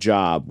having a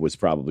job was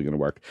probably going to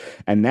work.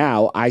 And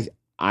now I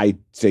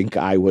think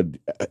I would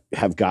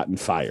have gotten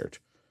fired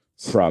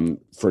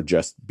for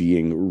just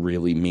being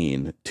really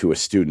mean to a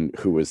student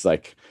who was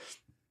like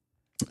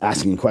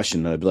asking a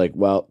question. And I'd be like,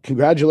 well,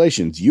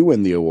 congratulations, you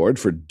win the award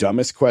for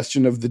dumbest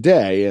question of the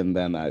day. And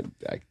then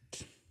And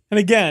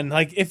again,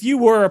 like if you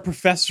were a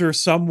professor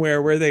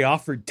somewhere where they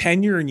offered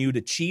tenure and you'd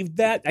achieved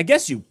that, I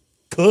guess you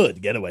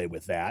could get away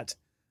with that.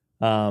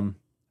 I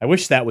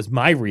wish that was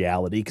my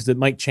reality because it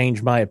might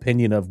change my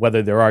opinion of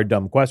whether there are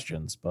dumb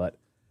questions. But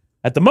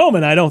at the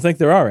moment, I don't think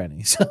there are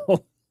any.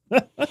 So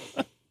I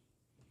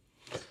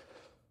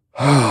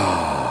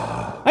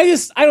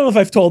don't know if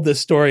I've told this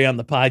story on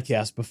the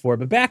podcast before,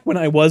 but back when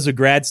I was a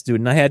grad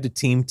student, I had to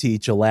team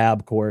teach a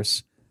lab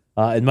course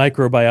in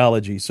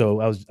microbiology. So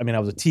I was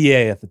a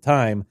TA at the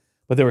time,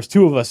 but there was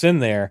two of us in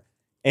there.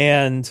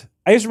 And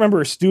I just remember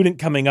a student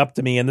coming up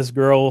to me, and this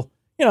girl,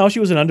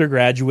 she was an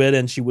undergraduate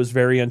and she was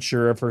very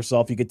unsure of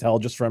herself. You could tell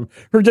just from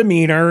her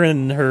demeanor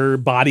and her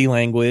body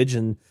language.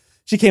 And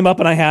she came up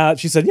and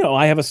she said,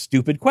 I have a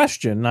stupid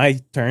question. And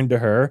I turned to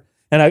her,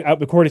 and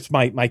of course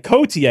my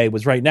co-TA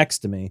was right next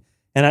to me.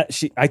 And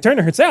I turned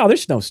to her and said,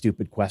 there's no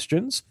stupid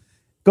questions.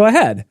 Go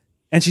ahead.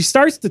 And she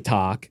starts to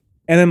talk.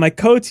 And then my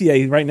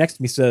co-TA right next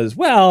to me says,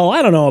 well,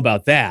 I don't know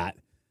about that.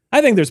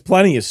 I think there's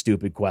plenty of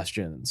stupid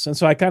questions. And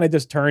so I kind of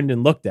just turned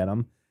and looked at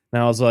him.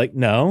 And I was like,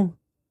 no,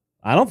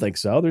 I don't think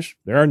so.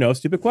 There are no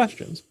stupid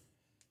questions.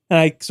 And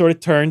I sort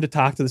of turned to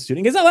talk to the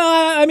student. He goes,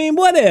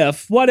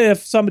 what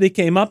if somebody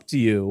came up to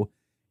you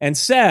and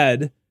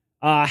said,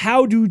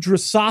 how do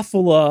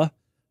Drosophila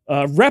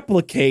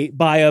replicate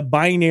by a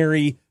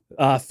binary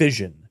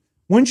fission?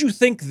 Wouldn't you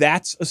think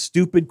that's a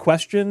stupid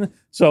question?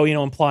 So,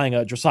 implying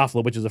a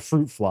Drosophila, which is a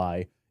fruit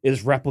fly,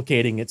 is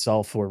replicating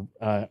itself or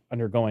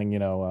undergoing,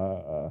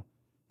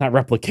 not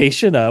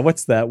replication.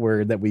 What's that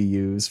word that we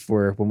use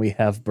for when we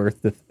have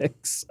birth to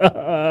things?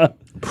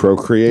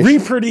 Procreation.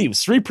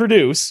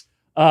 Reproduce.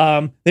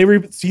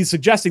 He's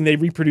suggesting they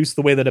reproduce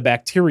the way that a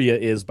bacteria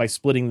is by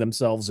splitting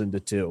themselves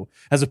into two,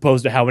 as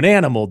opposed to how an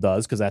animal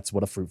does, because that's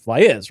what a fruit fly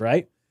is,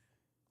 right?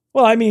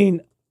 Well,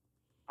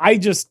 I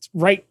just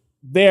right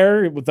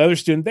there with the other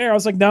student there, I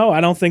was like, no,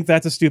 I don't think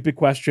that's a stupid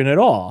question at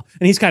all.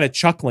 And he's kind of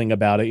chuckling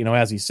about it,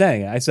 as he's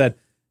saying it. I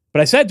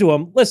said to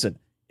him, listen,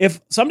 if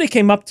somebody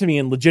came up to me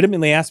and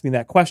legitimately asked me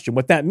that question,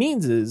 what that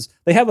means is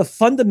they have a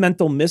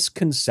fundamental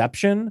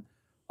misconception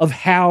of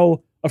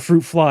how a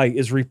fruit fly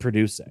is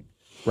reproducing,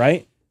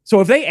 right? So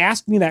if they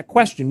ask me that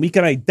question, we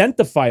can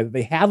identify that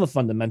they have a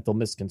fundamental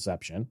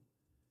misconception,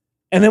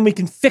 and then we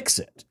can fix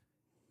it.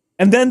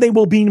 And then they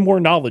will be more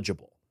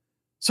knowledgeable.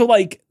 So,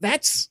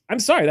 that's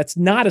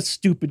not a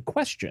stupid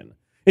question.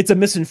 It's a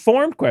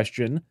misinformed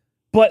question,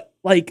 but,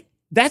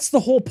 that's the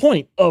whole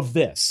point of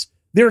this.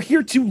 They're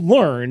here to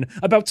learn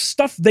about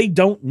stuff they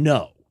don't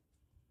know.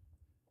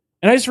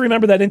 And I just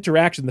remember that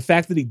interaction, the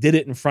fact that he did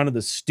it in front of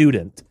the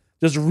student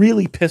just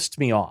really pissed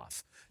me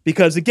off.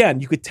 Because, again,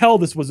 you could tell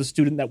this was a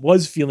student that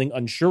was feeling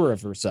unsure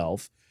of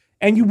herself,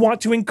 and you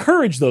want to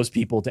encourage those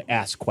people to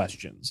ask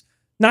questions,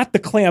 not to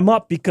clam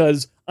up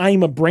because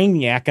I'm a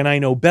brainiac and I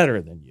know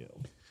better than you.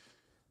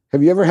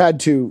 Have you ever had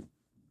to,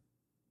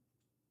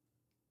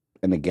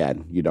 and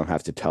again, you don't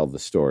have to tell the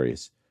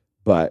stories,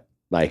 but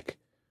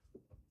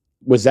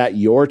was that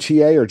your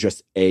TA or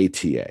just a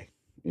TA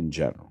in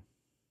general?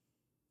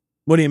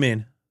 What do you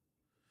mean?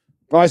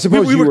 Well, I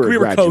suppose we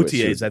were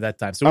co-TAs at that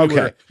time. So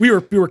we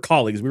were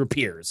colleagues, we were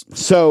peers.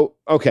 So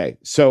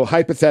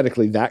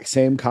hypothetically, that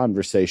same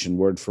conversation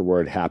word for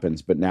word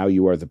happens, but now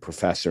you are the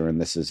professor and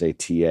this is a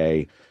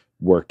TA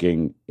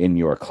working in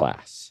your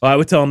class. Well, I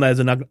would tell him that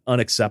is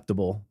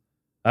unacceptable.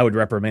 I would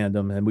reprimand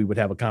him, and we would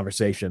have a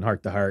conversation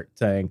heart to heart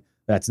saying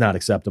that's not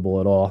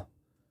acceptable at all.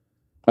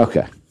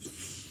 Okay.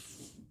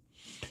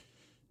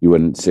 You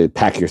wouldn't say,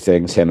 pack your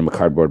things, hand him a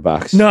cardboard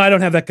box? No, I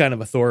don't have that kind of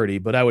authority,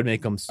 but I would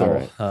make him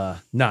still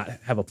not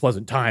have a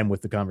pleasant time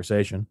with the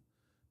conversation.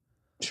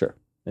 Sure.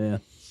 Yeah.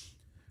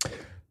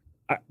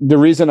 The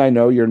reason I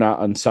know you're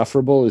not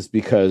unsufferable is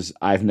because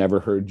I've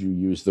never heard you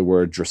use the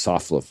word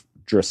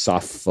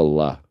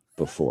Drosophila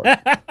before.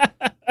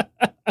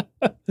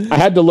 I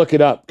had to look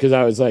it up because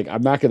I was like,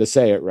 I'm not going to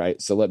say it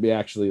right. So let me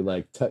actually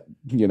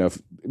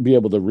be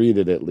able to read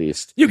it at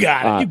least. You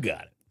got it. You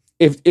got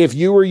it. If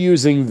you were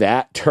using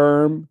that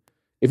term,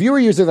 if you were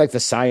using like the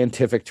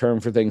scientific term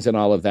for things and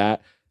all of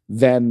that,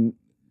 then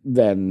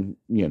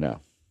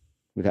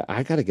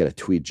I got to get a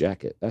tweed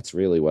jacket. That's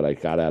really what I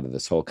got out of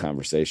this whole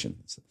conversation.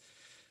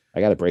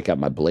 I got to break out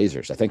my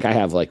blazers. I think I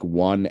have like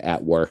one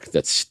at work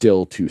that's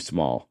still too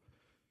small.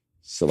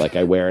 So like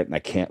I wear it and I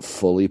can't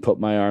fully put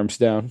my arms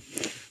down.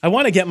 I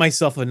want to get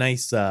myself a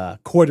nice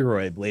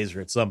corduroy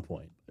blazer at some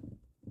point.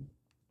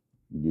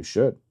 You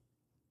should.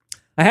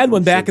 I had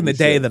one back in the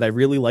day that I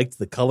really liked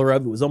the color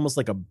of. It was almost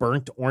like a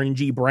burnt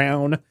orangey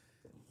brown.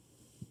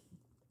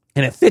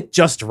 And it fit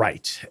just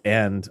right.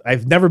 And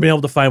I've never been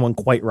able to find one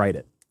quite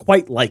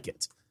like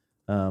it.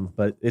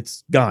 But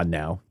it's gone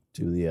now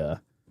to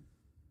the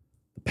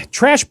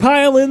trash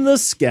pile in the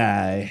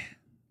sky.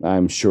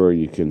 I'm sure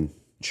you can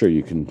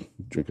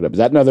drink it up. Is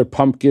that another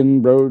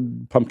pumpkin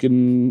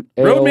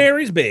ale? Road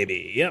Mary's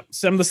baby. Yep.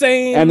 Some of the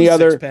same. Any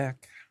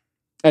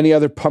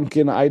other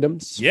pumpkin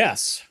items?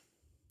 Yes.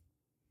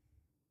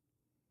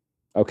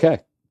 Okay.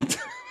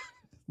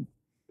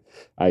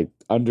 I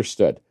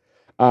understood.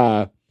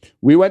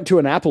 We went to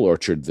an apple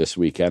orchard this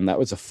weekend. That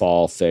was a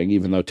fall thing,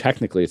 even though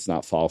technically it's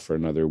not fall for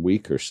another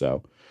week or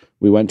so.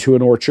 We went to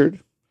an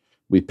orchard.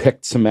 We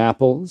picked some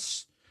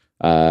apples.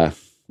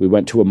 We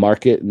went to a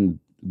market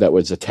that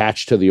was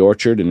attached to the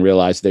orchard and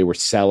realized they were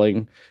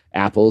selling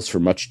apples for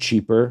much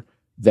cheaper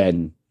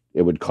than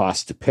it would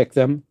cost to pick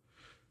them,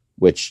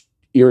 which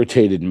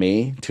irritated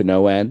me to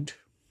no end.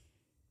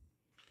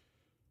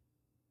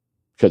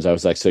 Because I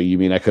was like, so you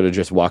mean I could have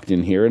just walked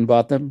in here and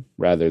bought them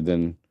rather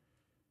than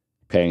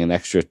paying an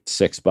extra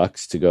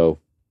 $6 to go?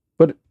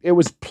 But it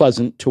was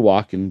pleasant to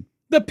walk and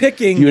the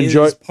picking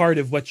is part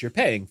of what you're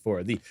paying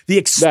for. The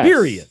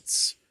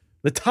experience,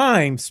 the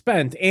time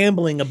spent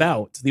ambling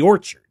about the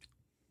orchard.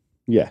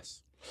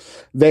 Yes.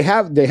 They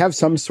have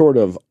some sort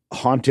of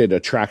haunted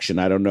attraction.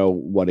 I don't know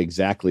what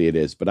exactly it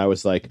is, but I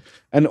was like,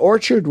 an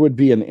orchard would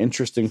be an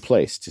interesting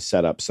place to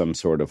set up some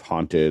sort of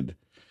haunted,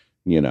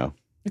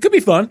 It could be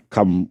fun.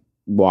 Come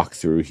walk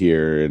through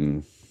here.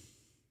 And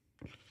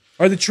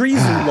are the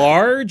trees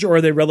large or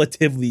are they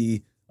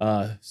relatively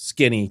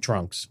skinny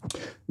trunks?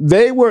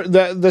 They were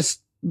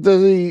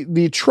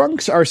the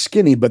trunks are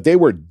skinny, but they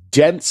were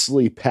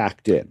densely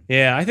packed in.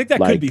 Yeah, I think that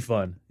could be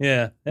fun.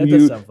 Yeah, that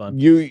does sound fun.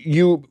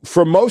 You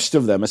for most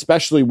of them,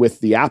 especially with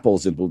the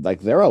apples,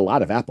 there are a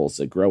lot of apples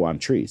that grow on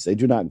trees. They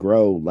do not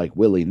grow like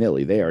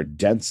willy-nilly. They are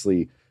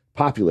densely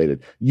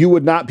populated. You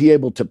would not be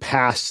able to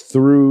pass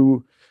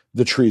through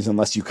the trees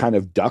unless you kind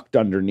of ducked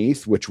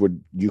underneath,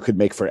 you could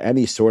make for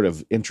any sort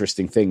of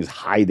interesting things,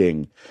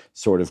 hiding,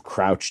 sort of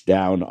crouched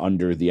down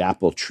under the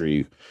apple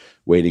tree,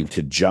 waiting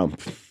to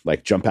jump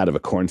out of a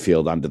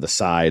cornfield onto the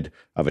side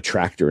of a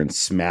tractor and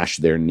smash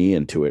their knee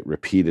into it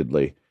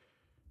repeatedly.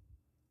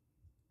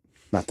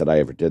 Not that I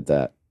ever did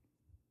that.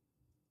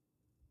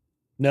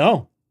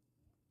 No,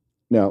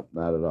 not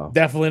at all.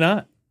 Definitely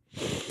not.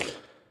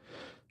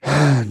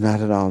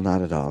 Not at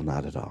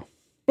all.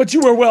 But you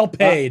were well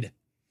paid.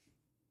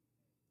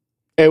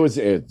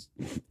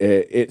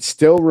 It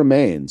still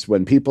remains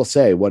when people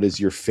say, what is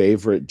your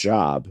favorite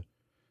job?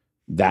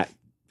 That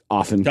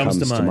often comes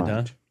to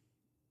mind.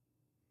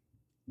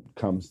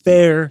 Huh?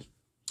 Fair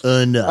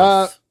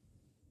enough.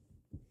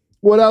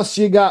 What else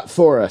you got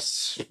for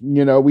us?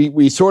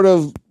 We've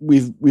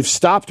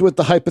stopped with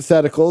the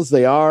hypotheticals.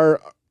 They are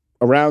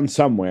around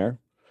somewhere.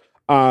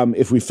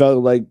 If we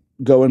felt like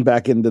going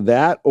back into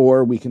that,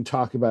 or we can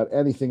talk about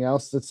anything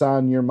else that's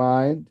on your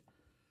mind.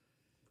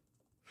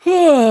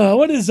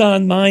 What is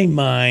on my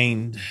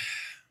mind?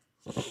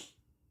 I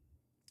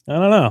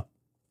don't know.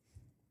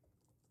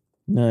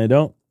 No, I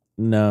don't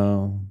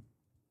know.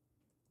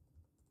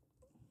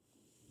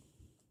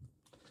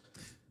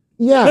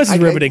 Yeah, this is a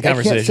riveting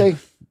conversation.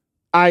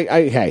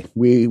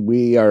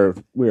 We are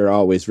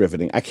always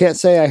riveting. I can't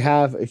say I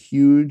have a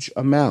huge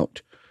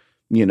amount.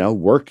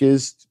 Work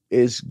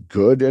is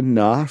good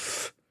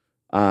enough.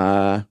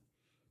 The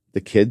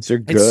kids are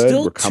good. It's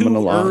still we're coming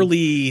along.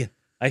 Early.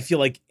 I feel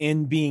like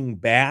in being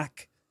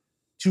back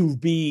to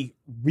be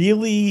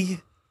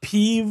really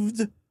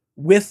peeved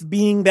with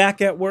being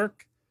back at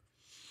work.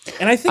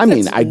 And I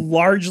think that's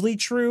largely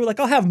true.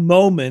 Like I'll have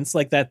moments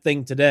like that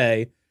thing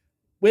today.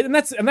 And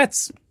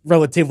that's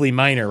relatively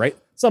minor, right?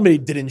 Somebody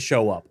didn't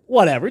show up.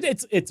 Whatever.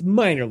 It's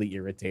minorly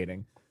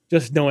irritating.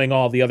 Just knowing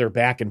all the other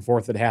back and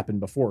forth that happened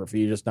before for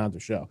you just not to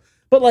show.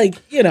 But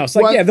it's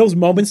like, those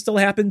moments still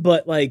happen,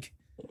 but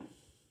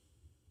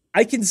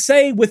I can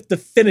say with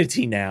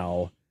definity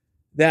now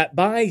that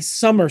by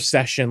summer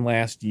session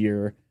last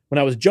year, when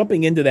I was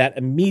jumping into that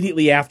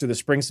immediately after the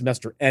spring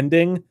semester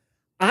ending,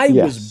 I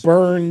was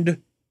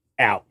burned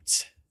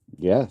out.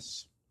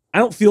 Yes. I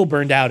don't feel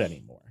burned out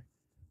anymore.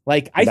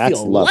 I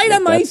feel light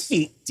on my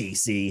feet,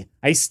 DC.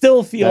 I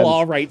still feel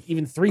all right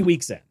even 3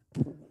 weeks in.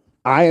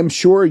 I am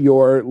sure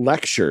your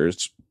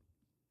lectures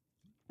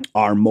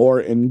are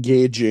more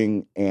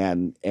engaging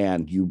and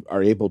you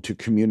are able to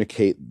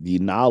communicate the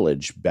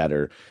knowledge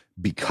better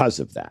because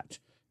of that.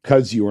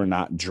 Because you are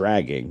not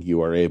dragging,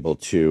 you are able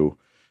to,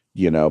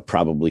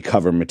 probably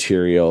cover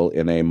material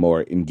in a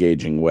more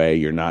engaging way.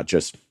 You're not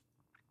just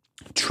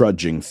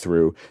trudging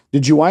through.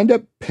 Did you wind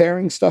up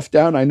paring stuff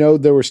down? I know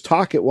there was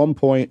talk at one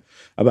point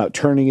about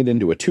turning it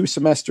into a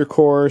 2-semester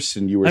course,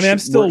 and you were. I'm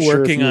still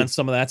working on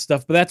some of that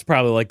stuff, but that's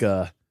probably like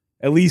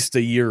at least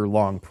a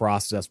year-long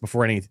process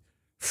before any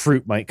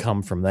fruit might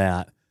come from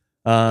that.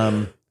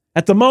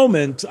 At the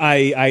moment,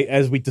 I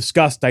as we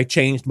discussed, I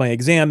changed my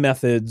exam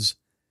methods.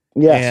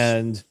 Yes,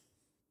 and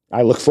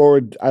I look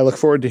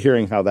forward to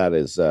hearing how that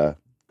is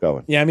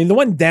going. Yeah, I mean, the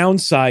one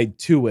downside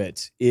to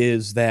it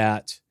is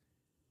that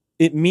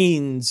it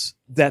means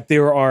that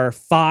there are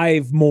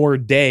 5 more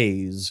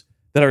days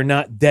that are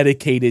not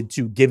dedicated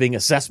to giving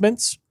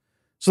assessments.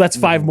 So that's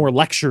 5 more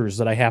lectures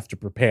that I have to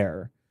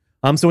prepare.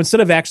 So instead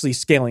of actually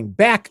scaling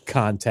back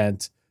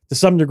content, to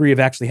some degree, I've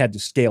actually had to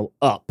scale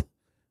up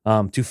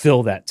to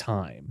fill that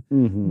time.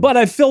 But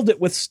I filled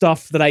it with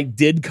stuff that I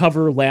did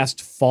cover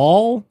last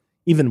fall,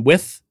 even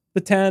with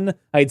the 10.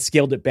 I had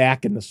scaled it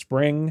back in the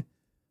spring.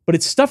 But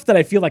it's stuff that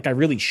I feel like I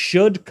really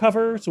should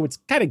cover, so it's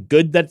kind of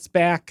good that it's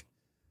back.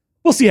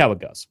 We'll see how it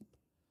goes.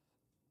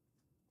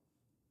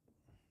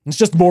 It's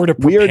just more to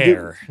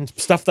prepare.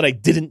 It's stuff that I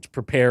didn't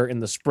prepare in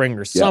the spring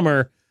or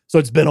summer, so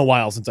it's been a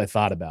while since I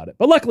thought about it.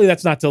 But luckily,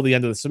 that's not till the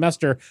end of the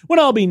semester, when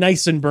I'll be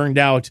nice and burned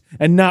out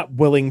and not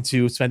willing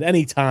to spend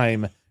any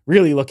time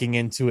really looking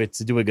into it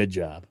to do a good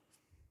job.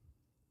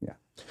 Yeah.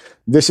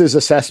 This is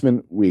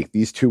assessment week.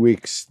 These 2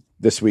 weeks,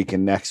 this week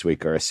and next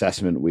week, are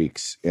assessment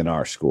weeks in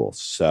our schools.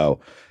 So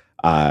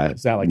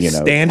is that like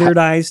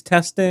standardized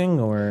testing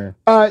or?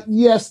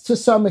 Yes, to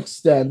some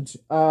extent.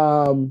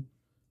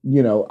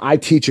 I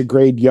teach a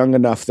grade young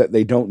enough that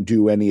they don't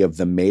do any of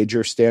the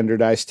major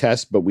standardized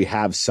tests, but we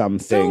have some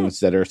things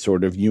that are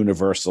sort of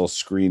universal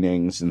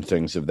screenings and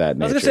things of that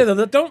nature. I was going to say,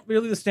 though, don't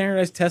really the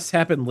standardized tests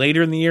happen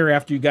later in the year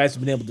after you guys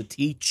have been able to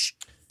teach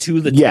to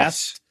the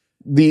test?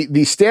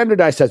 The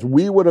standardized test,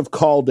 we would have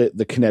called it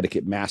the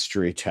Connecticut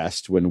Mastery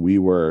Test when we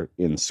were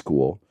in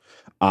school.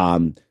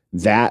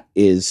 That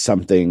is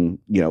something,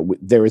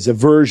 there is a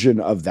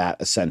version of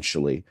that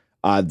essentially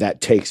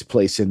that takes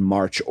place in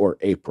March or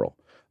April.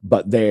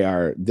 But they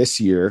are, this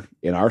year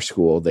in our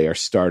school, they are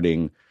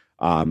starting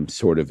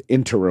sort of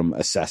interim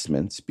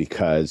assessments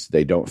because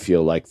they don't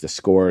feel like the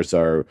scores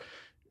are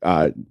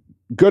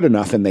good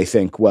enough. And they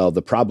think, well,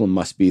 the problem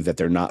must be that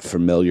they're not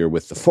familiar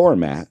with the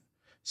format.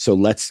 So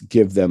let's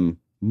give them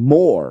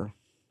more.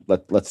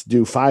 Let's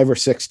do 5 or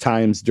 6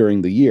 times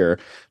during the year.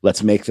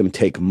 Let's make them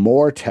take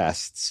more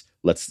tests.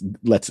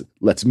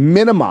 Let's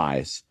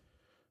minimize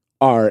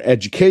our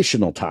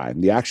educational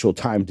time, the actual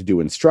time to do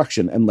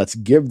instruction, and let's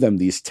give them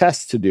these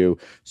tests to do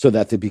so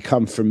that they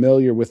become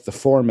familiar with the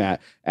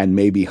format and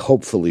maybe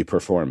hopefully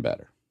perform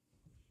better.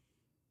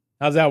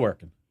 How's that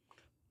working?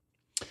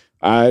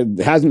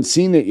 Hasn't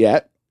seen it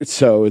yet,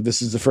 so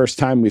this is the first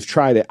time we've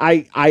tried it.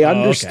 I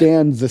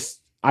understand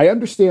I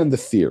understand the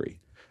theory.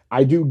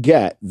 I do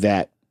get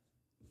that.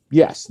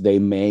 Yes, they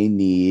may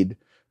need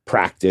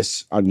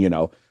practice on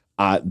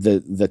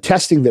the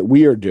testing that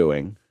we are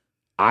doing.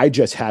 I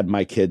just had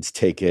my kids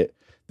take it.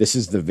 This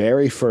is the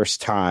very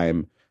first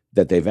time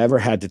that they've ever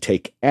had to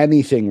take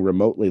anything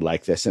remotely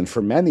like this. And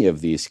for many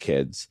of these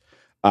kids,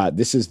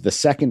 this is the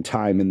second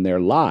time in their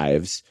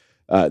lives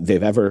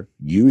they've ever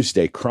used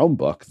a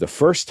Chromebook. The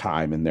first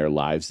time in their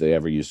lives they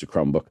ever used a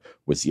Chromebook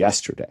was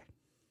yesterday.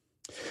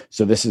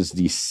 So this is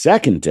the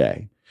second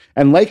day.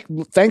 And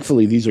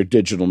thankfully, these are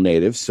digital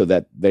natives so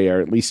that they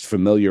are at least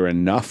familiar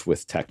enough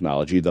with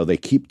technology, though they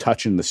keep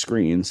touching the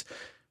screens.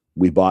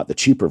 We bought the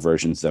cheaper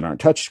versions that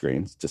aren't touch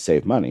screens to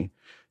save money.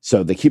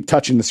 So they keep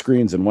touching the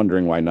screens and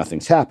wondering why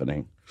nothing's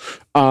happening.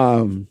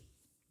 So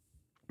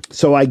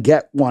I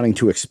get wanting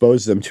to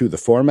expose them to the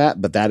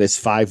format, but that is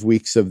 5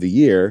 weeks of the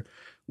year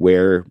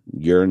where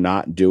you're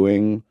not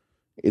doing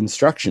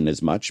instruction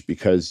as much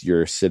because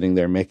you're sitting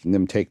there making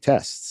them take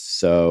tests.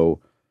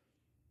 So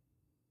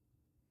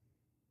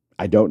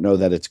I don't know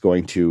that it's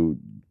going to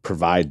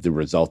provide the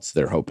results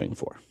they're hoping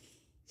for.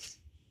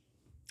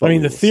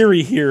 But the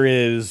theory here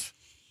is,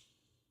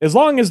 as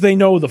long as they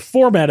know the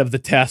format of the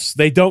test,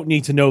 they don't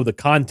need to know the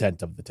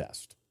content of the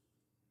test.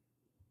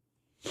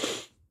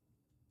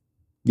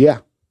 Yeah.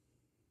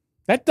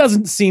 That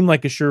doesn't seem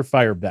like a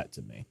surefire bet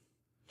to me.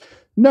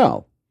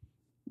 No,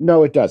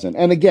 it doesn't.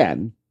 And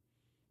again,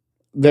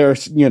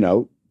 there's,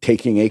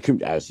 taking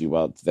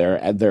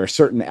there are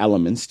certain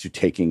elements to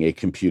taking a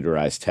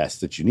computerized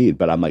test that you need.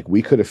 But I'm like,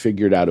 we could have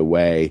figured out a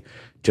way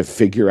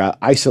to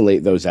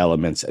isolate those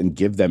elements and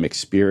give them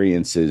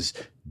experiences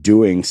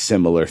doing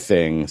similar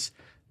things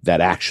that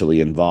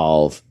actually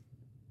involve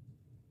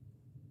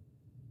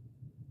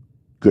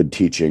good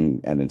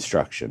teaching and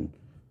instruction.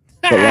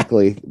 But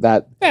luckily,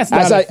 as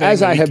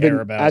I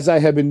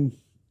have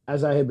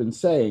been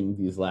saying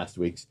these last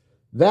weeks,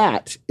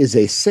 that is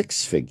a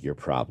 6-figure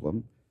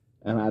problem,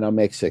 and I don't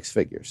make 6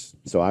 figures,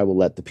 so I will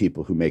let the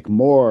people who make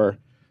more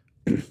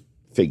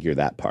figure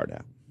that part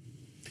out.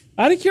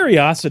 Out of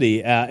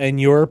curiosity, in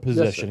your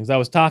position, because I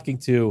was talking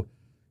to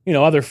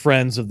other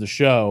friends of the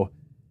show.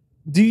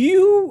 Do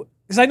you,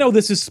 because I know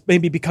this is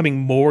maybe becoming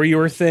more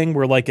your thing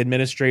where like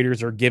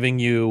administrators are giving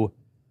you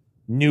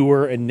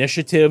newer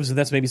initiatives, and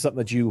that's maybe something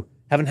that you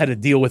haven't had to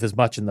deal with as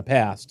much in the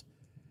past.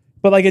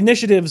 But like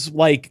initiatives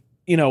like,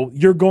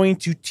 you're going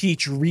to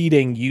teach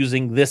reading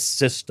using this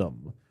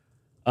system.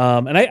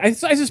 And I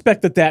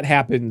suspect that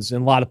happens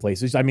in a lot of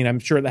places. I mean, I'm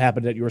sure that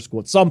happened at your school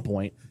at some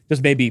point,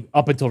 just maybe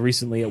up until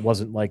recently it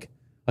wasn't like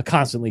a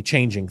constantly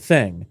changing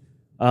thing.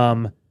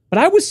 But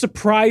I was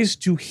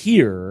surprised to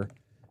hear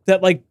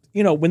that, like,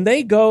 when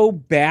they go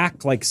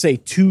back, like, say,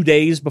 2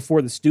 days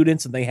before the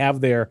students and they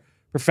have their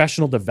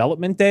professional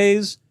development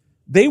days,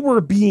 they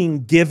were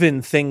being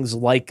given things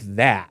like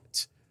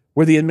that,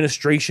 where the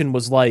administration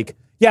was like,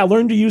 yeah,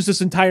 learn to use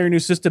this entire new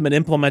system and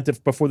implement it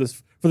for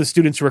the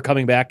students who are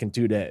coming back in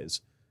 2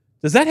 days.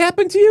 Does that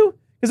happen to you?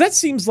 Because that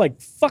seems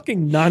like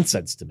fucking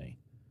nonsense to me.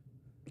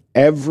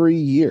 Every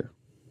year.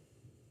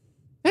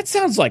 That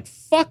sounds like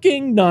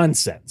fucking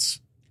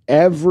nonsense.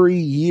 Every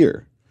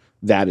year.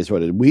 That is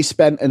what it is. We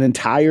spent an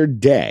entire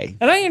day.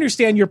 And I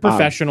understand you're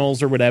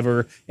professionals or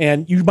whatever,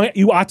 and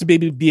you ought to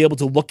be able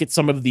to look at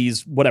some of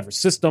these, whatever,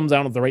 systems, I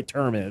don't know what the right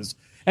term is,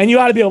 and you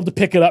ought to be able to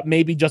pick it up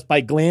maybe just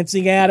by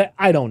glancing at it.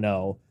 I don't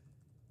know.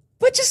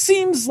 But it just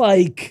seems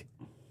like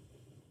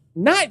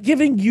not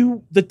giving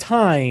you the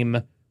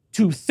time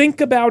to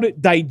think about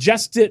it,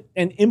 digest it,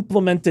 and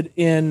implement it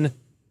in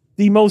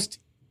the most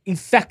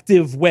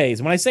effective ways.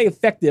 And when I say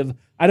effective,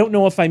 I don't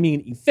know if I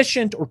mean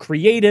efficient or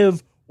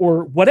creative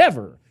or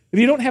whatever. If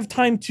you don't have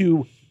time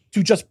to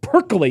just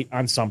percolate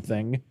on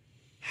something,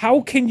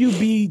 how can you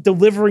be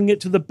delivering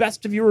it to the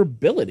best of your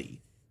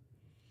ability?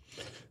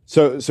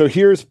 So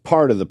here's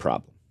part of the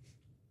problem.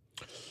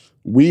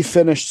 We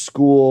finish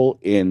school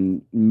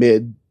in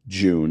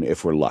mid-June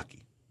if we're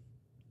lucky.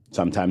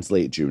 Sometimes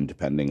late June,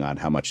 depending on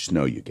how much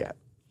snow you get.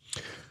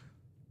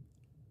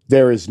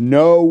 There is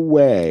no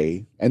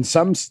way, and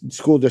some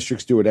school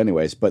districts do it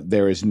anyways, but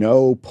there is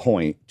no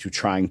point to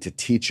trying to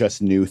teach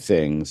us new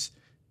things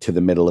to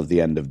the middle of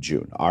the end of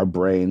June. Our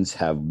brains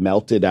have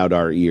melted out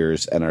our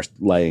ears and are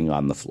laying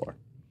on the floor.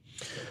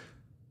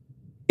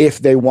 If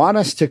they want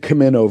us to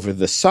come in over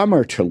the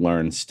summer to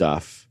learn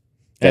stuff,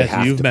 they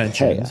have to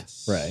pay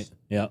us. Right.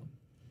 Yeah.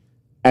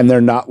 And they're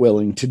not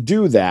willing to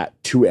do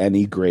that to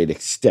any great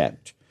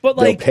extent. But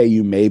they'll pay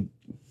you maybe.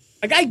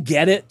 Like, I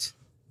get it,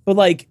 but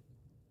like,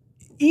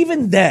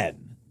 even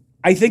then,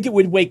 I think it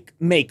would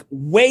make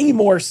way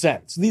more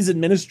sense. These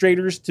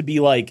administrators to be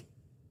like,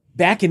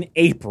 back in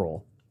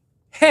April,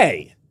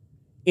 hey,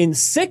 in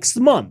 6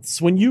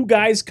 months, when you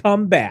guys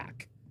come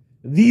back,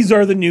 these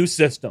are the new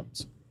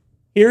systems.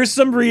 Here's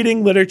some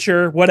reading,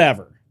 literature,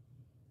 whatever.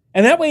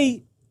 And that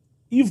way,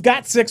 you've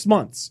got 6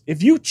 months.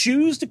 If you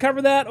choose to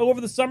cover that over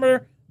the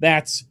summer,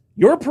 that's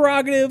your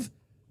prerogative.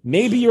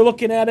 Maybe you're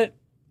looking at it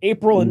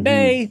April and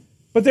May,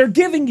 but they're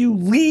giving you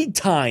lead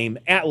time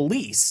at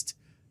least,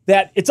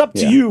 that it's up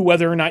to you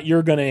whether or not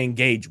you're going to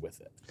engage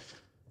with it.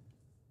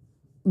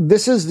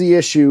 This is the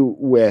issue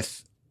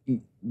with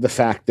the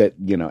fact that,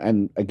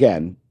 and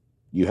again,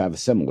 you have a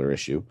similar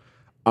issue.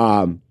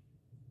 In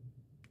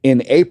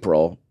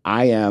April,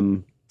 I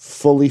am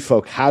fully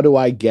focused. How do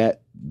I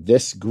get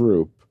this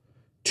group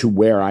to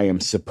where I am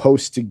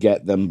supposed to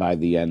get them by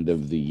the end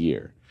of the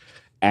year?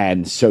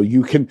 And so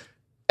you can,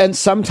 and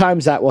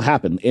sometimes that will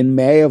happen. In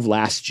May of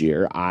last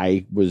year,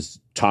 I was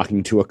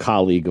talking to a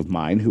colleague of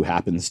mine who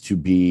happens to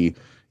be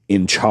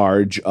in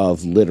charge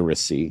of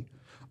literacy.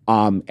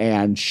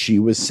 And she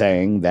was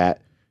saying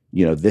that,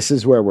 this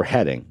is where we're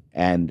heading.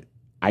 And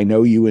I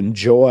know you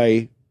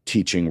enjoy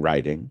teaching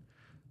writing.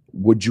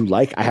 Would you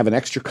like, I have an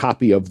extra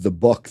copy of the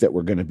book that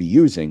we're going to be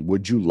using.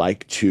 Would you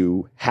like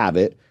to have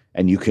it?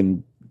 And you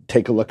can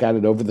take a look at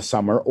it over the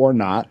summer or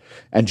not,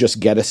 and just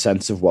get a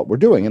sense of what we're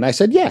doing. And I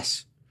said,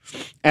 yes.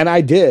 And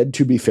I did,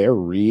 to be fair,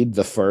 read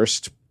the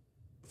first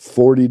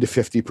 40 to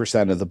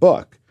 50% of the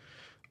book.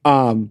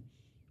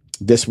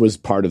 This was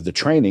part of the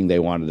training they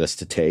wanted us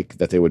to take,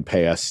 that they would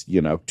pay us,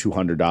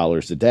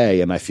 $200 a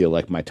day. And I feel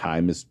like my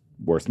time is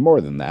worth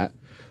more than that,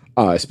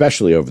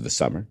 especially over the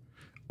summer.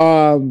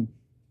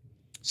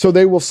 So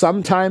they will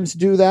sometimes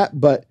do that,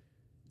 but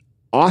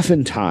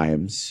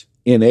oftentimes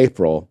in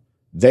April,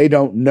 they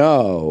don't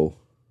know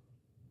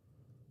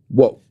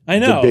what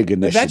the big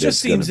initiative is. That just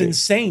seems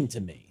insane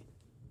to me.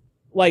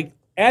 Like,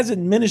 as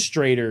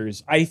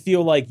administrators, I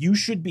feel like you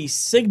should be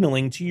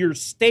signaling to your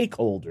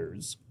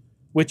stakeholders,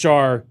 which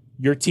are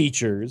your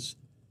teachers,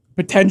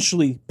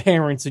 potentially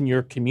parents in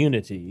your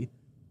community,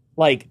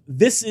 like,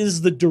 this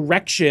is the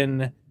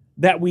direction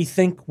that we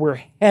think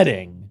we're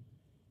heading,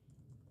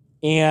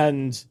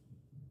 and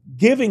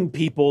giving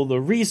people the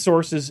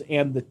resources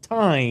and the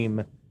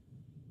time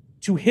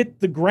to hit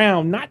the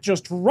ground, not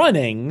just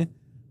running,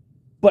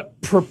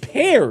 but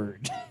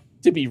prepared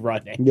to be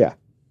running. Yeah.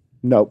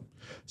 Nope.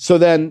 So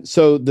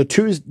the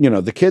Tuesday,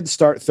 the kids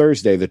start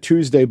Thursday. The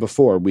Tuesday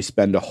before, we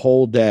spend a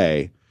whole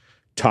day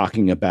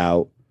talking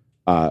about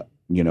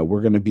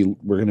we're going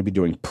to be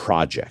doing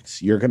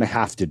projects. You're going to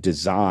have to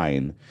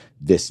design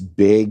this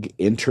big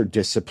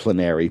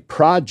interdisciplinary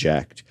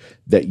project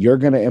that you're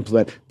going to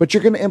implement, but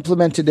you're going to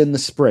implement it in the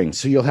spring.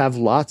 So you'll have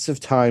lots of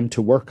time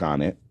to work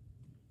on it.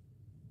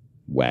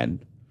 When?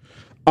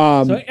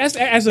 So as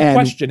a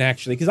question,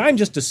 actually, because I'm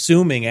just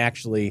assuming,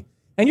 actually,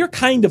 and you're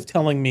kind of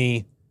telling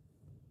me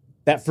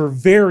that for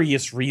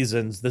various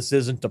reasons, this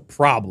isn't a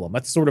problem.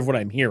 That's sort of what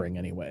I'm hearing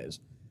anyways.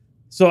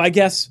 So I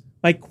guess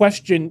my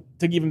question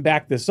to even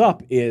back this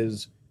up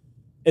is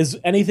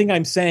anything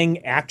I'm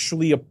saying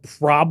actually a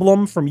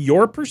problem from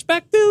your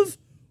perspective?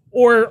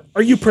 Or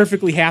are you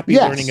perfectly happy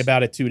learning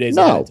about it 2 days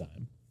ahead of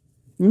time?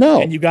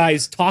 No. And you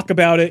guys talk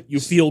about it, you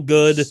feel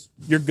good,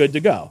 you're good to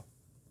go.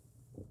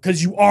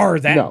 Because you are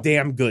that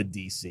damn good,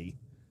 DC.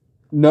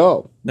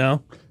 No.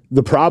 No?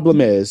 The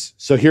problem is,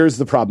 so here's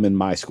the problem in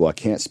my school. I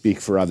can't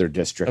speak for other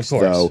districts,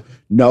 though.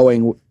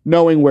 Knowing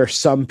where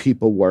some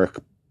people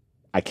work,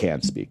 I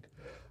can speak.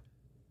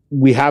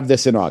 We have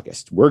this in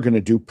August. We're going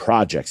to do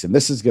projects, and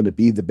this is going to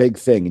be the big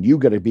thing, and you're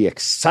going to be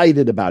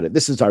excited about it.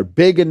 This is our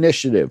big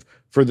initiative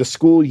for the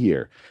school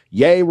year.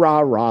 Yay,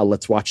 rah, rah.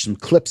 Let's watch some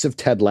clips of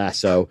Ted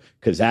Lasso,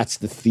 because that's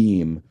the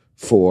theme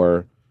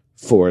for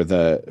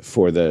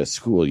the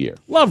school year.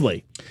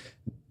 Lovely.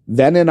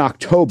 Then in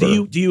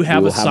October, do you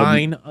have a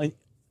sign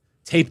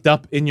taped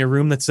up in your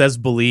room that says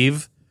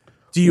 "Believe"?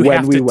 Do you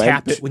have to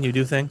tap it when you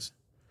do things?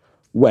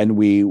 When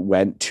we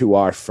went to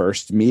our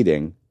first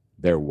meeting,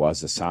 there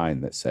was a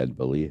sign that said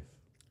 "Believe."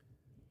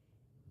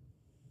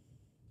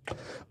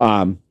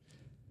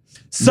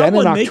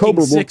 Someone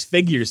making six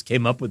figures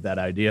came up with that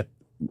idea.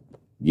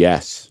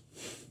 Yes.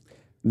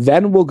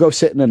 Then we'll go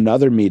sit in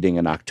another meeting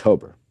in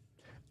October,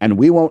 and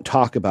we won't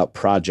talk about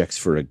projects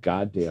for a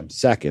goddamn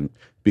second,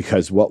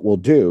 because what we'll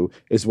do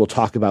is we'll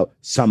talk about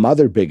some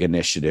other big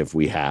initiative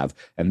we have.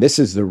 And this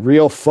is the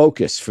real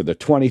focus for the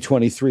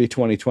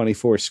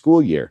 2023-2024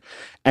 school year.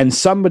 And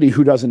somebody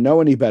who doesn't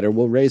know any better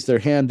will raise their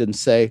hand and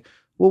say,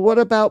 well, what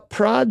about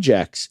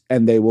projects?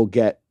 And they will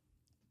get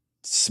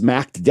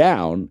smacked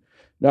down.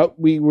 No,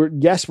 we're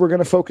going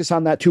to focus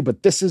on that too,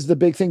 but this is the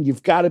big thing.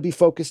 You've got to be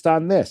focused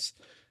on this.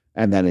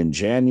 And then in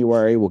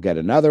January, we'll get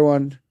another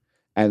one.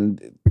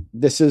 And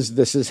this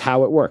is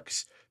how it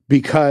works.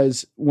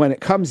 Because when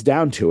it comes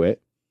down to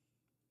it,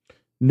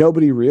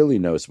 nobody really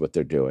knows what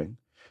they're doing.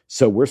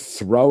 So we're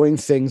throwing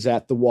things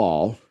at the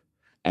wall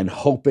and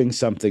hoping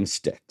something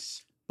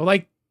sticks.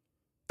 But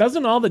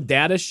doesn't all the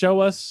data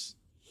show us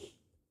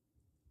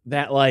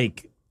that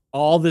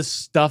all this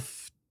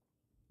stuff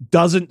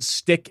doesn't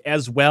stick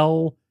as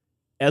well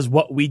as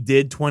what we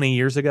did 20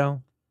 years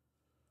ago?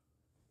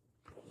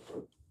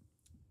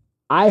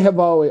 I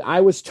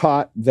was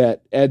taught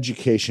that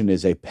education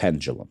is a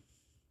pendulum.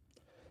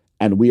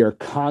 And we are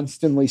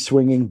constantly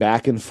swinging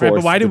back and forth. Right,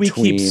 but why do we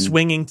keep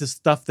swinging to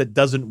stuff that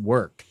doesn't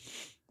work?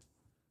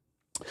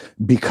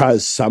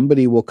 Because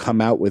somebody will come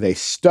out with a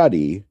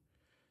study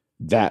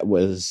that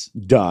was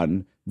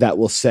done that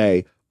will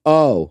say,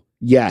 oh,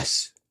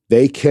 yes,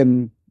 they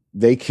can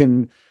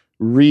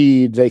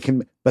read,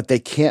 but they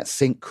can't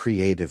think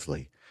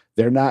creatively.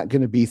 They're not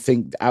going to be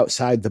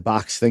outside the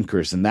box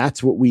thinkers. And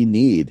that's what we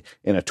need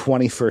in a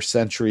 21st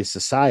century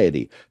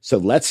society. So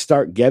let's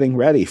start getting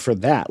ready for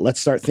that. Let's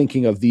start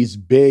thinking of these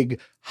big,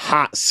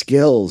 hot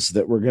skills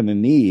that we're going to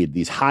need,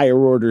 these higher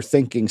order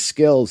thinking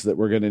skills that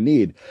we're going to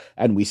need.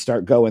 And we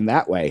start going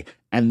that way.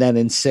 And then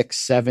in 6,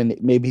 7,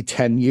 maybe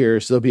 10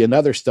 years, there'll be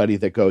another study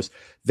that goes,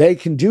 they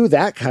can do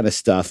that kind of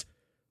stuff,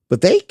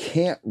 but they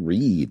can't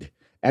read.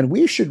 And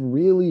we should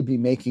really be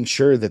making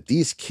sure that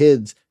these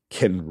kids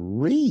can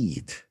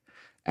read.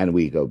 And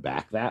we go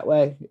back that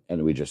way,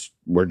 and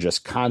we're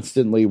just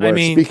constantly.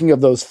 Speaking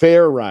of those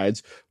fair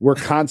rides, we're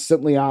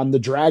constantly on the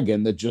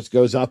dragon that just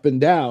goes up and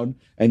down,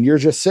 and you're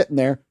just sitting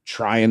there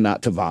trying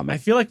not to vomit. I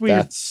feel like we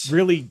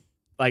really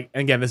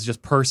again, this is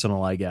just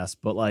personal, I guess,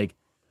 but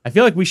I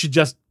feel like we should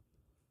just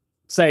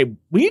say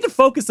we need to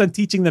focus on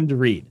teaching them to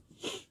read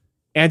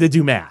and to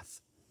do math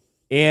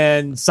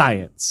and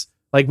science.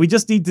 We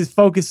just need to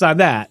focus on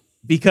that,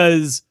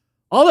 because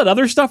all that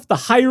other stuff, the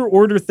higher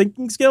order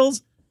thinking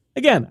skills.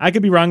 Again, I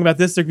could be wrong about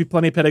this. There could be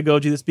plenty of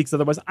pedagogy that speaks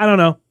otherwise. I don't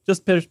know.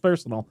 Just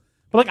personal.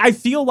 But I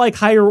feel like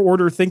higher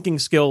order thinking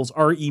skills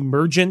are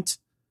emergent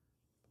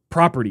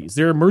properties.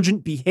 They're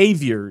emergent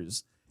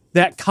behaviors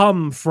that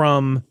come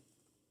from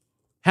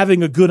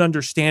having a good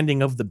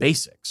understanding of the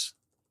basics.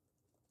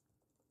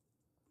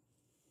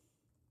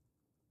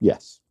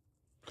 Yes.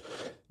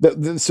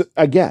 This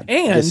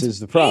is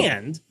the problem.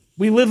 And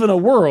we live in a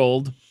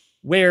world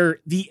where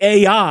the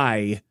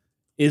AI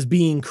is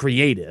being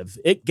creative.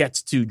 It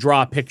gets to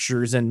draw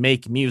pictures and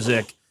make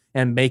music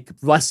and make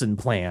lesson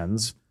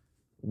plans.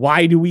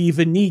 Why do we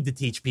even need to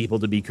teach people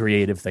to be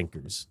creative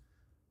thinkers?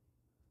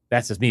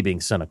 That's just me being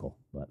cynical.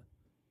 But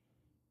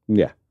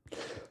yeah.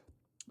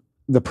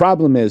 The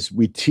problem is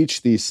we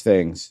teach these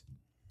things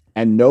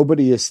and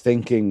nobody is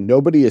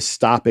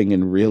stopping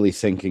and really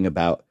thinking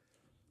about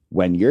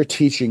when you're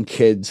teaching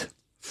kids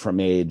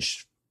from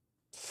age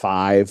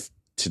 5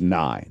 to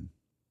 9.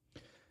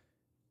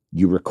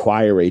 you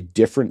require a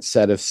different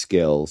set of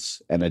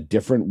skills and a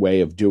different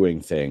way of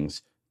doing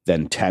things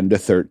than 10 to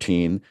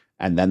 13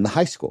 and then the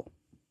high school.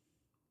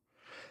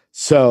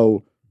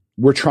 So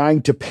we're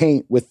trying to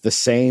paint with the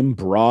same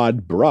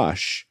broad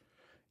brush.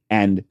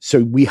 And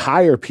so we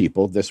hire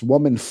people. This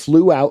woman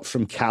flew out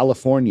from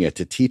California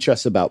to teach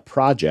us about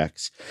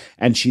projects,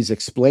 and she's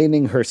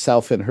explaining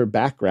herself and her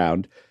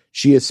background.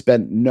 She has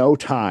spent no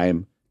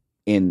time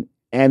in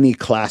any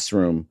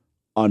classroom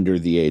under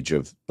the age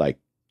of like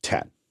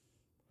 10.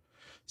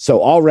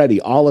 So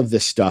already all of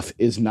this stuff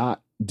is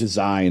not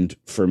designed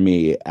for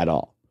me at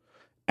all.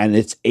 And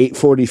it's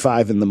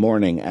 8:45 in the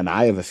morning, and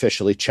I have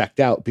officially checked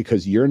out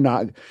because you're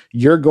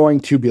going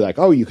to be like,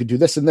 oh, you could do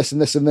this and this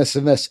and this and this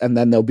and this. And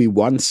then there'll be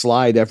one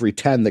slide every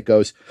 10 that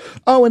goes,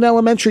 oh, in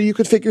elementary, you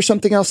could figure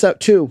something else out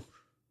too.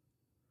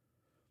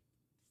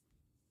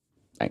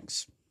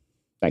 Thanks.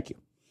 Thank you.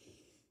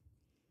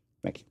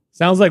 Thank you.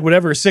 Sounds like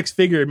whatever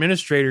six-figure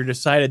administrator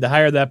decided to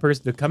hire that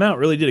person to come out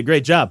really did a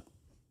great job.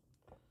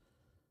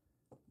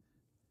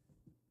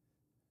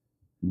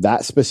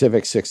 That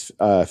specific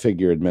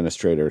six-figure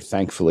administrator,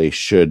 thankfully,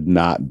 should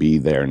not be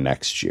there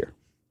next year.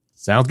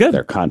 Sounds good.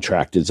 Their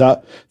contract is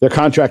up.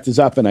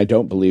 And I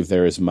don't believe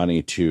there is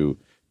money to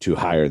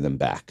hire them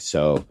back.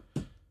 So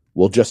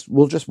we'll just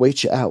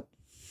wait you out.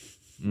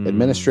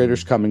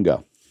 Administrators come and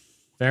go.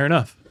 Fair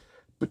enough.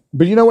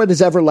 But you know what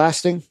is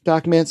everlasting,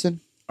 Doc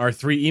Manson? Our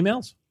 3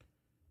 emails?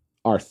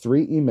 Our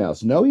 3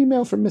 emails. No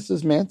email from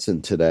Mrs.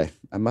 Manson today,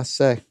 I must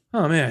say.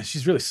 Oh man,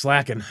 she's really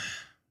slacking.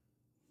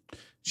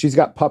 She's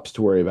got pups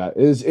to worry about.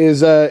 Is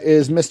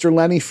Mr.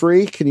 Lenny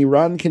free? Can he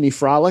run? Can he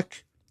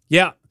frolic?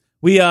 Yeah,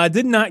 we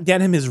did not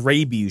get him his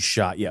rabies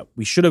shot yet.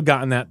 We should have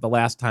gotten that the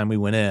last time we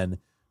went in.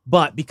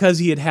 But because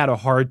he had a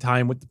hard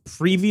time with the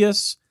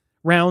previous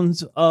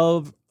rounds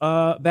of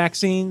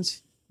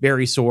vaccines,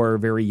 very sore,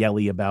 very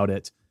yelly about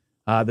it,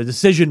 the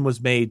decision was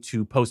made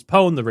to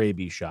postpone the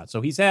rabies shot. So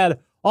he's had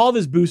all of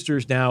his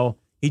boosters now.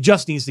 He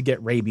just needs to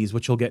get rabies,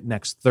 which he'll get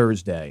next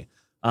Thursday.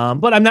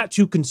 But I'm not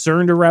too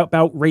concerned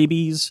about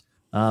rabies.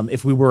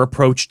 If we were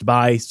approached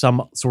by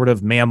some sort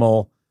of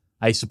mammal,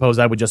 I suppose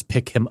I would just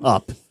pick him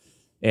up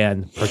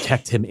and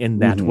protect him in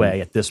that way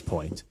at this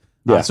point.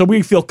 Yeah. So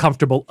we feel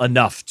comfortable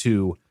enough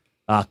to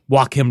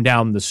walk him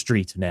down the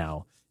street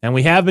now. And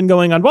we have been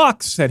going on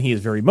walks, and he is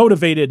very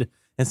motivated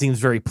and seems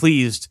very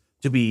pleased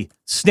to be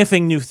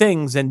sniffing new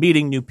things and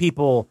meeting new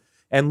people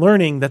and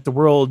learning that the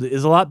world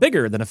is a lot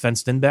bigger than a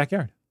fenced-in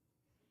backyard.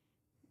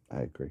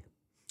 I agree.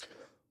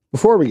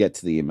 Before we get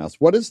to the emails,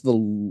 what is the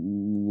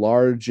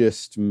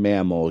largest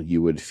mammal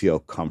you would feel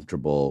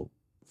comfortable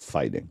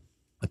fighting?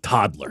 A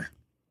toddler.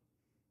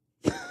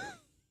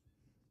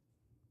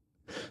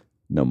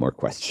 No more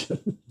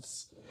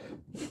questions.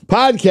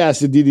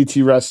 Podcast at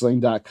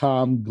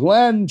ddtwrestling.com.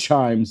 Glenn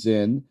chimes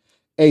in,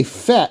 a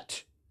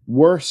fet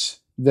worse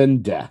than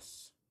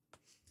death.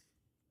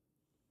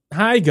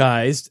 Hi,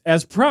 guys.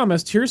 As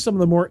promised, here's some of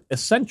the more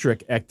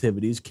eccentric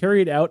activities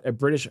carried out at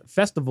British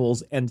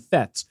festivals and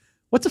fetes.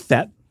 What's a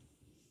fete?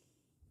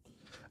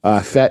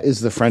 Fete is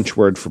the French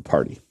word for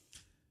party.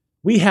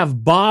 We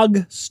have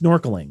bog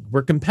snorkeling,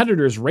 where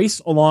competitors race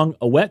along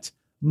a wet,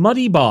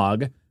 muddy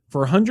bog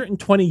for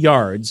 120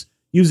 yards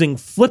using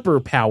flipper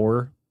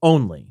power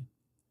only.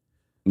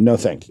 No,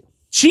 thank you.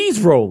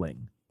 Cheese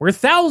rolling, where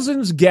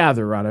thousands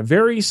gather on a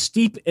very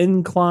steep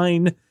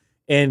incline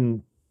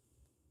in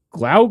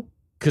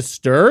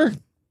Gloucester,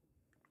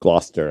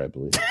 I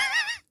believe,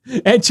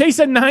 and chase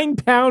a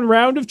 9-pound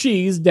round of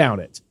cheese down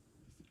it.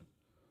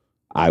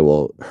 I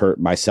will hurt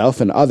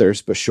myself and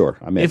others, but sure,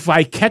 I'm in. If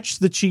I catch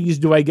the cheese,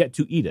 do I get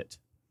to eat it?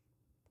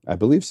 I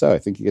believe so. I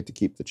think you get to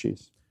keep the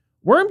cheese.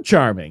 Worm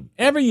charming.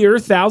 Every year,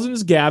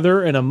 thousands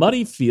gather in a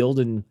muddy field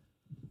in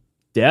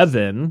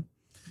Devon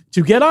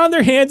to get on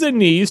their hands and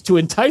knees to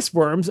entice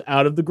worms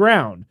out of the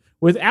ground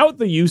without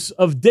the use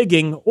of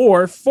digging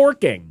or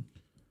forking.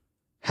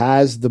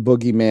 Has the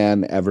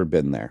boogeyman ever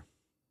been there?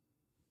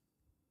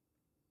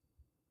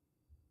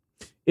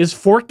 Is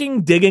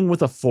forking digging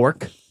with a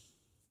fork?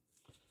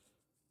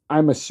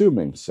 I'm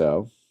assuming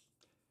so.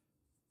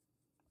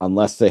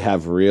 Unless they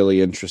have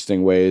really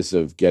interesting ways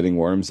of getting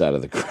worms out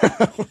of the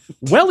ground.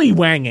 Welly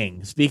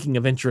Wanging, speaking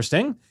of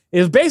interesting,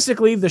 is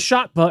basically the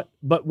shot put,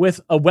 but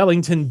with a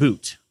Wellington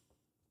boot.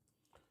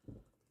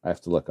 I have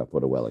to look up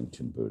what a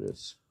Wellington boot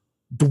is.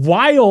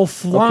 Dwile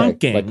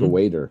flunking. Okay, like a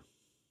waiter.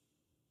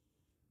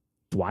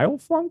 Dwile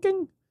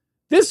flunking?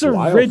 This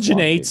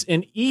originates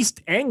in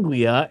East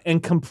Anglia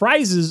and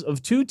comprises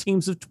of 2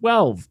 teams of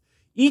 12,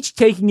 each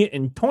taking it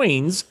in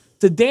turns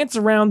to dance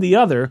around the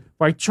other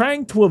by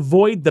trying to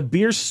avoid the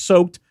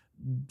beer-soaked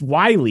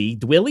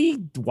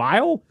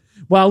Dwile,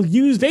 while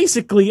use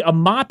basically a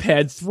mop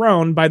head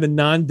thrown by the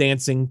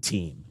non-dancing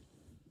team.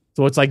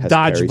 So it's like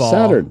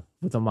dodgeball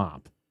with a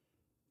mop.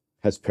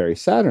 Has Perry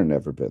Saturn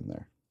ever been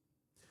there?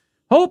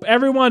 Hope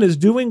everyone is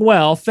doing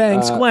well.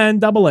 Thanks, Glenn,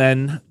 double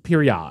N,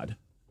 period.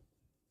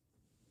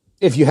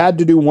 If you had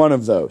to do one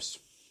of those.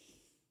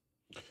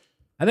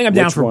 I think I'm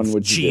down for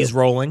cheese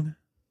rolling.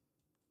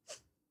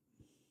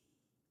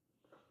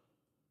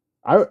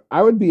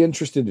 I would be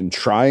interested in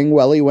trying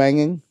Welly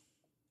Wanging.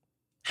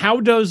 How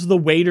does the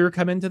waiter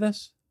come into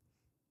this?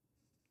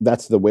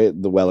 That's the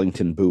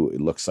Wellington boot.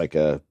 It looks like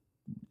a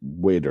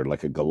waiter,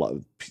 like a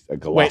galoshes.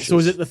 Wait, so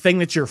is it the thing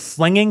that you're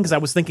flinging? Because I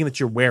was thinking that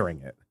you're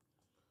wearing it.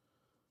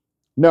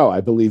 No,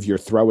 I believe you're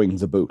throwing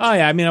the boot. Oh,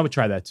 yeah. I mean, I would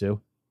try that too.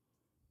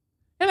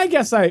 And I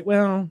guess if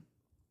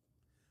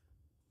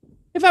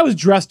I was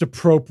dressed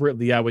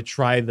appropriately, I would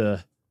try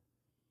the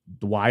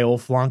Weil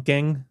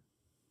flunking.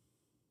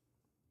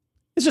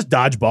 It's just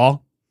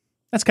dodgeball.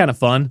 That's kind of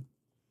fun.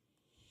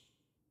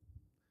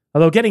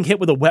 Although getting hit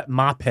with a wet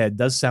mop head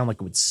does sound like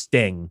it would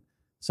sting.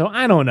 So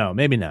I don't know.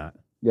 Maybe not.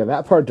 Yeah,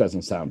 that part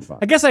doesn't sound fun.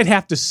 I guess I'd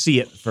have to see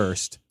it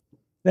first.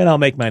 Then I'll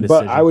make my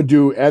decision. But I would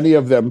do any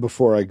of them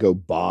before I go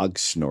bog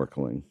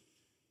snorkeling.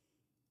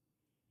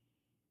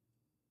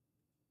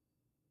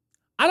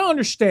 I don't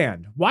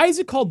understand. Why is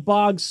it called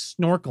bog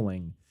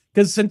snorkeling?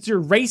 Because since you're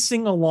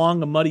racing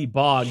along a muddy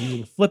bog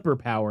using flipper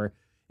power,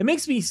 it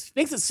makes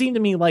it seem to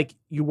me like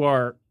you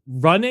are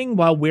running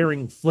while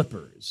wearing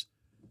flippers.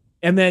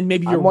 And then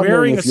maybe you're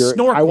wearing a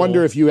snorkel. I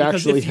wonder if you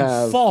actually if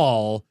you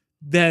fall,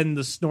 then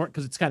the snort,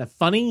 because it's kind of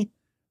funny.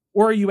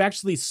 Or are you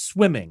actually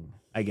swimming,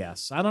 I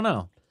guess? I don't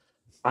know.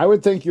 I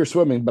would think you're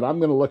swimming, but I'm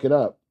going to look it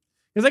up.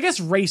 Because I guess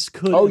race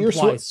could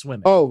imply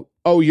swimming.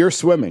 You're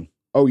swimming.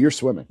 Oh, you're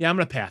swimming. Yeah, I'm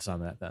going to pass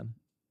on that then.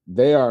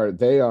 They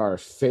are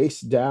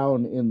face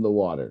down in the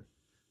water.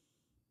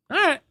 All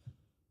right.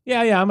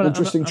 Yeah.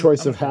 Interesting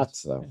choice of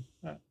hats, though.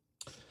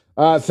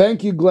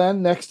 Thank you,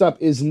 Glenn. Next up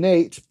is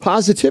Nate.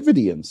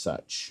 Positivity and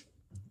such.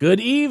 Good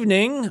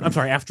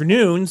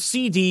afternoon,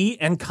 CD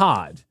and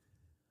COD.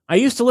 I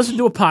used to listen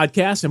to a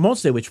podcast, and won't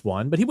say which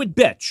one, but he would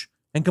bitch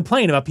and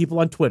complain about people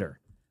on Twitter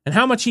and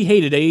how much he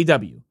hated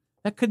AEW.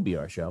 That could be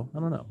our show. I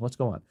don't know. Let's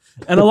go on.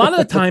 And a lot of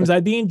the times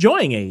I'd be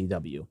enjoying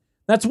AEW.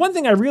 That's one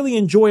thing I really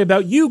enjoy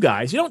about you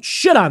guys. You don't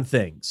shit on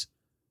things.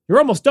 You're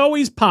almost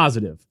always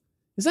positive.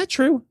 Is that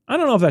true? I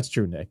don't know if that's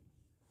true, Nick.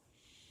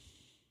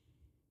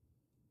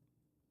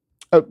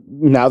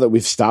 Now that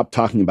we've stopped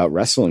talking about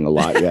wrestling a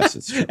lot, yes,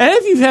 it's true. And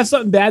if you have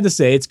something bad to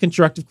say, it's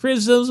constructive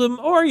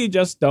criticism, or you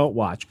just don't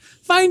watch.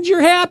 Find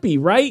you're happy,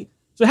 right?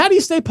 So how do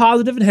you stay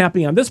positive and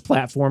happy on this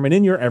platform and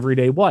in your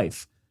everyday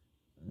life?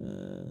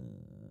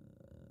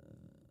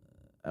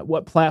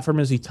 What platform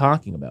is he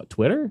talking about?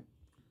 Twitter?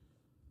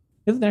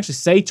 He doesn't actually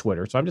say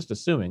Twitter, so I'm just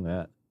assuming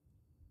that.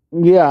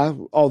 Yeah,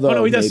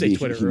 although he does say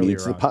Twitter earlier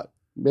on.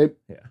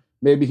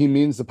 Maybe he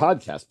means the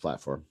podcast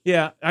platform.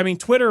 Yeah, I mean,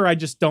 Twitter I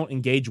just don't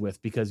engage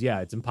with because,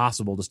 it's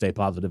impossible to stay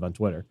positive on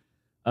Twitter.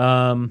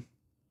 In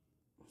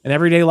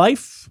everyday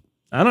life,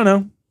 I don't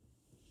know.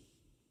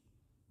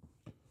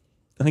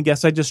 I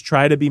guess I just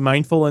try to be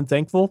mindful and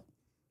thankful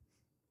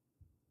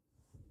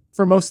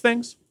for most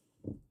things.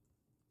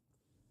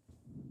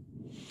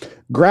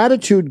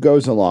 Gratitude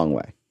goes a long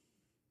way.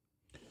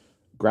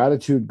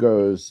 Gratitude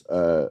goes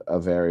a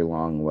very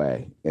long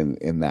way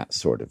in that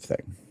sort of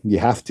thing. You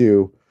have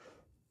to,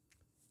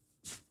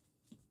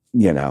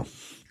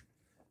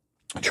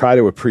 try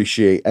to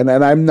appreciate. And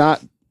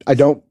I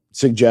don't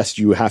suggest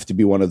you have to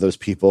be one of those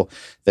people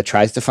that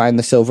tries to find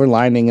the silver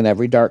lining in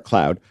every dark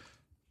cloud.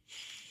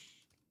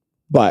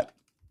 But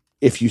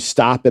if you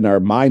stop and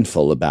are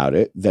mindful about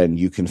it, then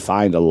you can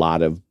find a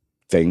lot of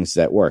things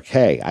that work.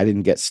 Hey, I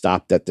didn't get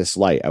stopped at this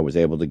light. I was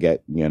able to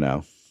get,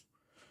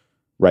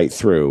 right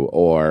through,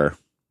 or,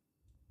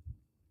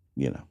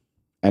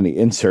 any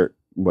insert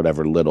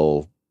whatever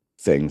little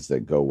things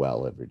that go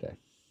well every day.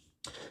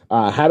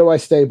 How do I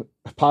stay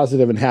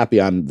positive and happy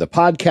on the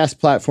podcast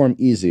platform?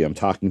 Easy. I'm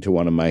talking to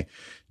one of my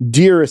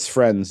dearest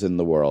friends in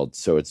the world,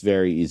 so it's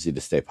very easy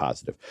to stay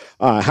positive.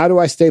 How do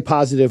I stay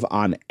positive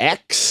on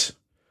X?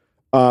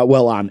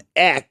 On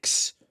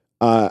X,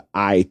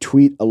 I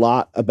tweet a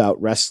lot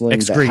about wrestling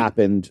that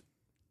happened.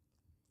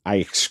 I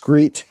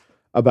excrete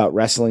about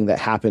wrestling that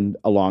happened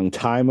a long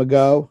time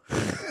ago.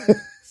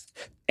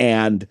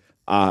 And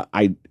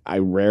I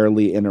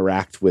rarely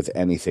interact with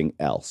anything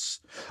else.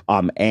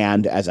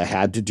 And as I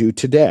had to do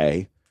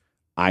today,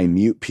 I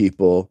mute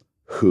people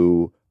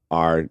who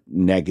are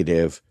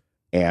negative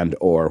and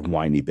or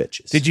whiny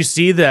bitches. Did you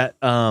see that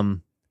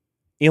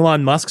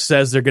Elon Musk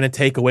says they're going to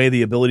take away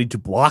the ability to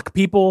block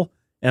people,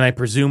 and I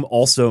presume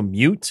also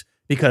mute,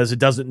 because it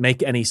doesn't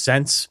make any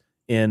sense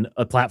in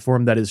a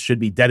platform that should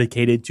be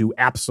dedicated to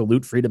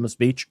absolute freedom of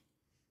speech?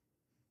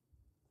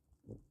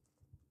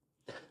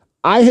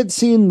 I had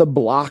seen the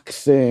block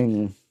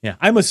thing. Yeah,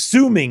 I'm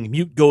assuming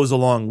mute goes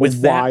along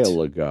with that a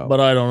while ago, but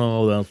I don't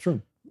know if that's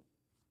true.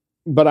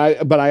 But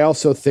I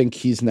also think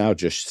he's now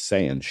just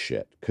saying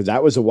shit, because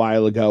that was a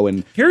while ago.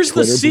 And here's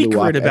Twitter the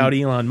secret about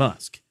Elon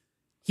Musk: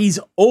 he's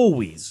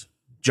always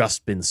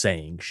just been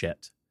saying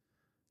shit.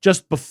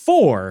 Just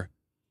before,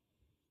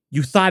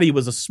 you thought he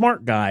was a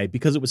smart guy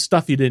because it was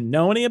stuff you didn't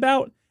know any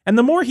about, and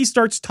the more he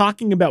starts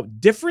talking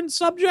about different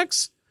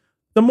subjects,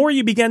 the more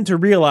you begin to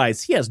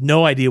realize he has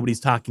no idea what he's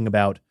talking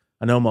about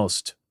on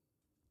almost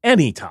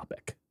any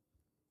topic.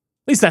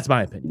 At least that's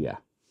my opinion. Yeah.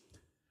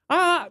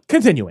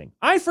 Continuing.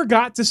 I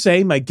forgot to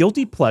say my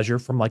guilty pleasure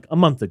from like a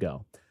month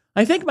ago.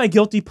 I think my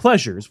guilty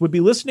pleasures would be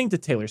listening to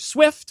Taylor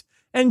Swift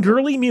and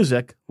girly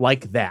music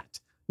like that.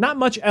 Not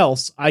much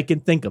else I can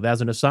think of.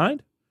 As an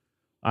aside,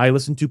 I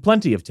listen to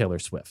plenty of Taylor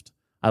Swift.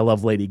 I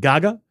love Lady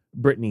Gaga,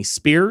 Britney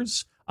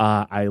Spears.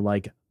 I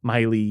like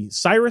Miley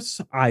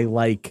Cyrus. I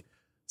like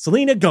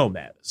Selena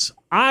Gomez.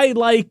 I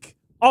like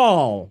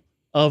all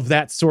of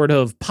that sort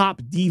of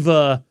pop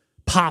diva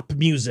pop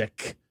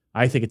music.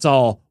 I think it's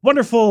all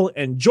wonderful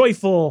and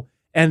joyful,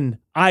 and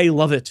I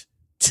love it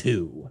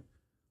too.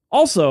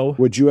 Also,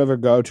 would you ever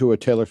go to a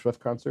Taylor Swift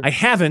concert? I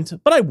haven't,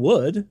 but I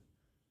would.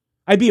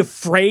 I'd be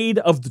afraid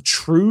of the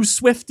true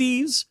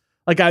Swifties.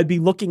 Like, I'd be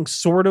looking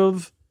sort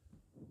of.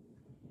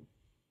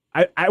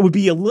 I would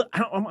be a little. I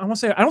don't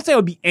say I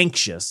would be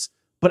anxious,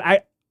 but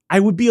I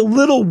would be a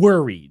little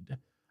worried.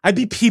 I'd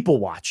be people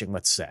watching.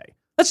 Let's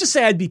just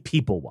say I'd be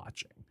people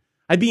watching.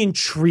 I'd be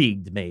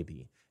intrigued,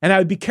 maybe, and I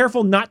would be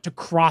careful not to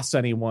cross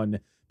anyone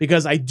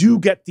because I do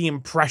get the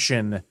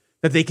impression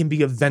that they can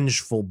be a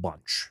vengeful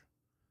bunch.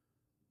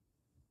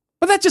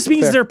 But that just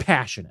means they're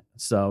passionate.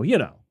 So,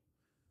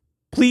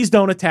 please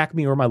don't attack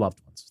me or my loved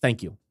ones.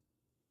 Thank you.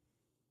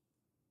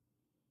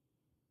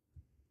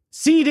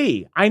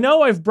 CD, I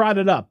know I've brought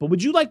it up, but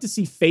would you like to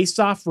see Face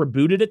Off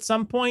rebooted at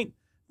some point?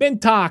 Been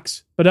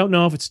talks, but don't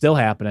know if it's still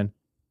happening.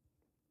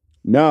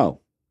 No.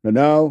 It's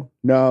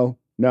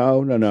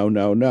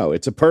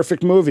a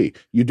perfect movie.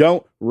 You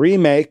don't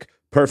remake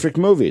perfect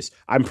movies.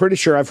 I'm pretty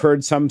sure I've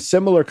heard some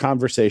similar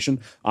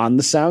conversation on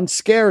the Sound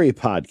Scary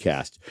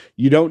podcast.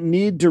 You don't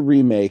need to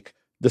remake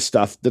the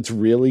stuff that's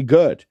really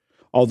good.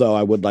 Although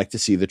I would like to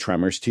see the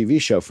Tremors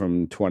TV show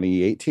from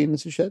 2018 and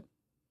some shit.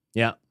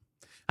 Yeah.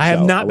 I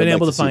have not been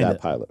able to find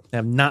it. Pilot. I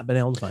have not been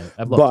able to find it.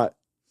 I've looked.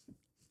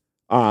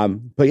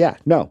 But yeah,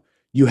 no.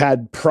 You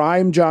had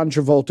prime John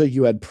Travolta.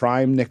 You had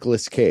prime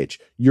Nicolas Cage.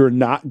 You're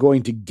not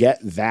going to get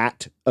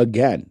that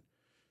again.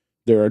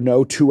 There are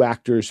no two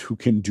actors who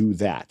can do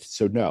that.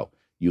 So no,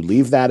 you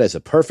leave that as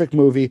a perfect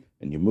movie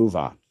and you move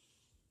on.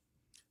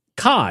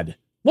 COD.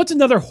 What's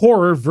another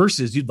horror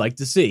versus you'd like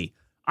to see?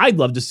 I'd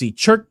love to see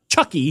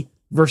Chucky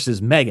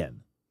versus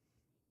Megan.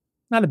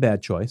 Not a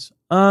bad choice.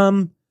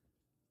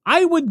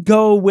 I would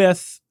go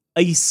with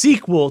a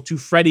sequel to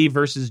Freddy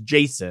versus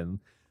Jason,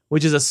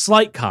 which is a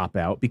slight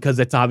cop-out because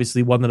that's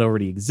obviously one that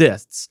already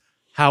exists.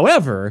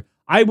 However,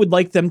 I would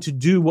like them to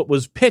do what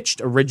was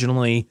pitched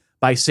originally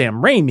by Sam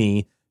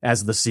Raimi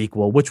as the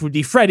sequel, which would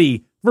be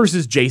Freddy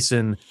versus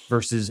Jason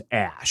versus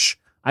Ash.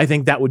 I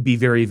think that would be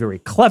very, very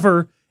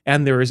clever,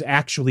 and there is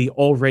actually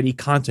already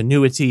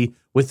continuity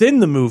within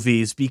the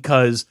movies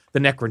because the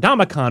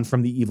Necronomicon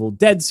from the Evil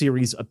Dead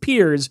series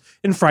appears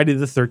in Friday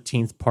the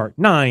 13th Part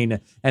 9,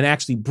 and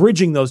actually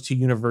bridging those two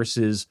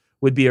universes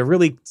would be a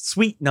really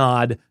sweet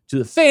nod to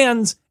the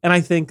fans, and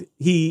I think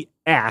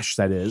Ash,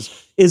 that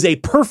is a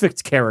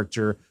perfect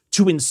character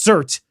to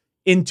insert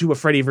into a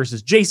Freddy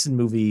versus Jason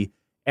movie,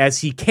 as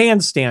he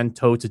can stand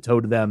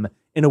toe-to-toe to them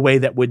in a way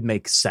that would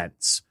make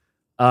sense.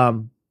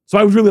 So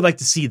I would really like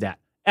to see that.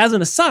 As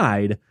an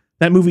aside,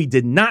 that movie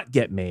did not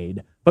get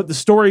made, but the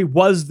story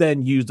was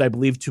then used, I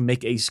believe, to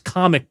make a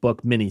comic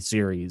book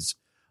miniseries,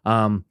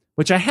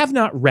 which I have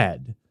not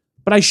read,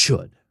 but I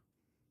should.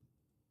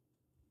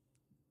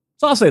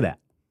 So I'll say that.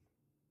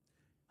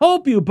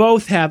 Hope you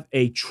both have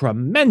a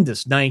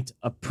tremendous night.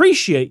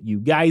 Appreciate you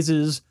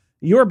guys'.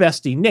 Your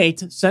bestie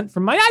Nate sent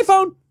from my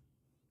iPhone.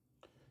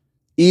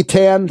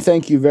 Etan,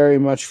 thank you very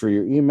much for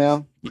your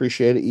email.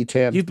 Appreciate it,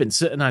 Etan. You've been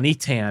sitting on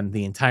Etan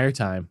the entire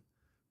time.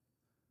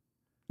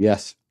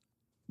 Yes,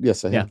 I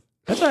have. Yeah,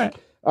 that's all right.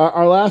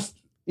 Our last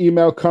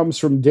email comes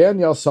from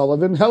Danielle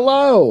Sullivan.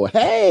 Hello.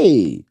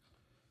 Hey.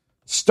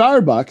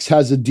 Starbucks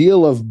has a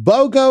deal of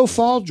BOGO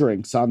fall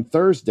drinks on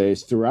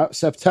Thursdays throughout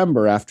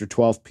September after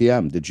 12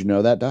 p.m. Did you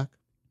know that, Doc?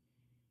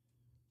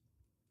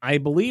 I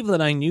believe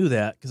that I knew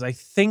that because I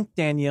think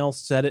Danielle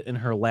said it in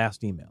her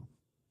last email.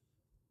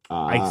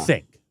 I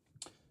think.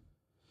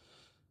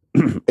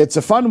 It's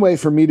a fun way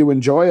for me to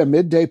enjoy a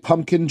midday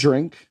pumpkin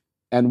drink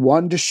and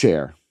one to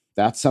share.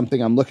 That's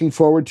something I'm looking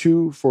forward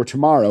to for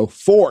tomorrow,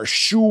 for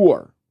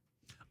sure.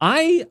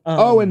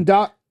 And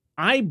Doc,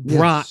 I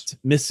brought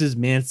Mrs.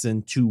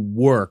 Manson to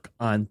work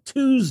on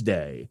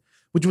Tuesday,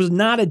 which was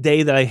not a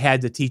day that I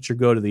had to teach her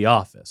go to the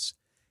office.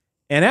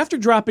 And after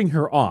dropping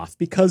her off,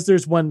 because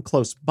there's one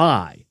close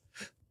by,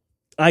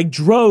 I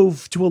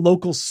drove to a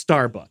local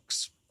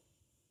Starbucks.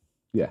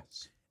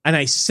 Yes. And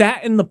I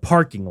sat in the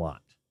parking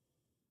lot.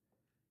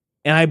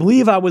 And I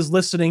believe I was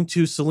listening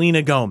to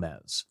Selena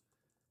Gomez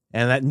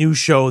and that new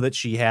show that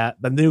she had,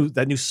 that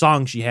new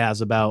song she has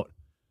about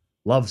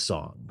love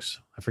songs.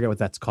 I forget what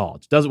that's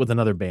called. She does it with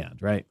another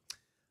band, right?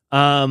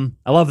 I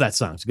love that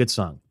song. It's a good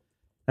song.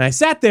 And I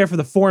sat there for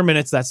the 4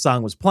 minutes that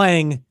song was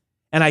playing,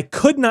 and I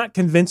could not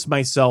convince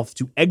myself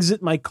to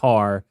exit my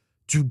car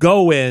to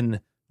go in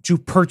to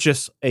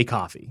purchase a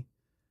coffee.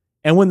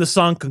 And when the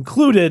song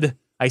concluded,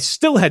 I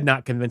still had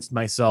not convinced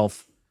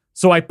myself,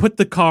 so I put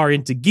the car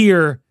into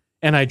gear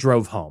and I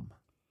drove home.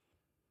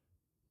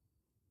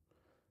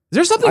 Is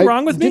there something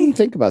wrong with me? I didn't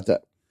think about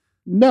that.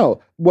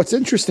 No. What's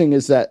interesting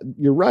is that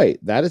you're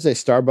right. That is a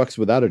Starbucks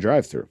without a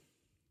drive-thru.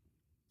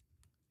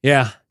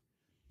 Yeah.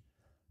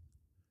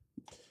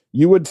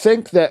 You would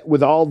think that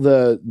with all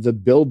the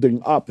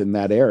building up in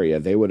that area,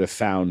 they would have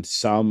found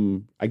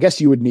some. I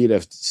guess you would need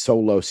a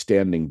solo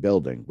standing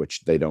building,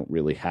 which they don't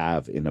really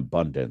have in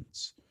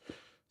abundance.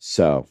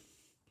 So,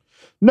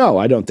 no,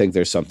 I don't think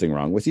there's something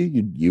wrong with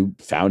you. You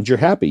found you're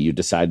happy. You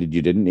decided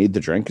you didn't need the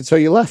drink, and so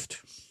you left.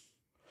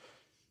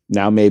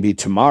 Now maybe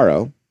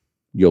tomorrow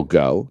you'll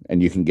go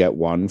and you can get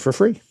one for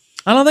free.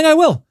 I don't think I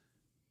will.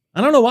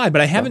 I don't know why,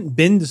 but I haven't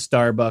been to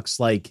Starbucks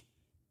like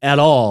at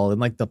all in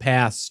like the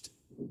past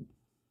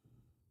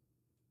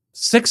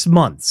 6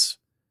 months.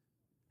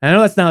 I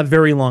know that's not a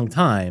very long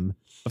time,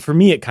 but for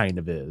me, it kind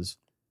of is.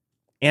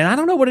 And I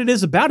don't know what it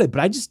is about it,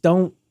 but I just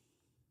don't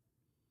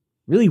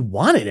really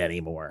want it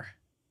anymore.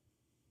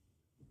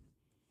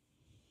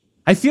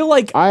 I feel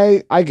like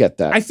I get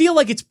that. I feel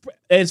like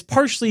it's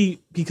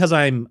partially because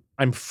I'm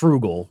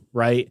frugal,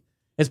 right?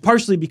 It's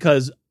partially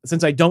because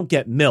since I don't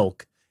get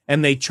milk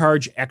and they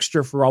charge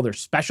extra for all their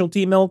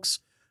specialty milks,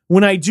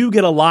 when I do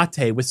get a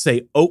latte with,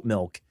 say, oat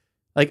milk,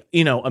 like,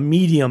 you know, a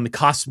medium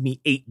costs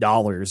me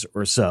 $8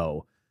 or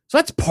so. So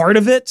that's part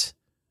of it.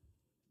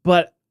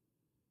 But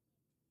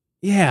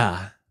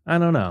yeah, I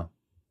don't know.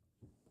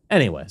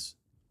 Anyways,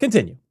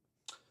 continue.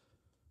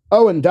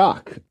 Oh, and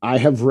Doc, I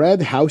have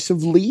read House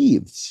of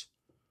Leaves.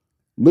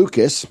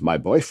 Lucas, my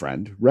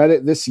boyfriend, read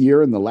it this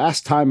year, and the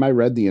last time I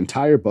read the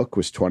entire book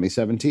was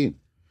 2017.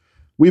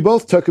 We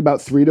both took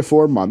about 3 to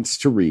 4 months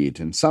to read,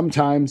 and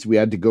sometimes we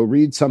had to go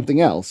read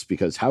something else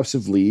because House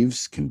of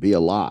Leaves can be a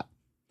lot.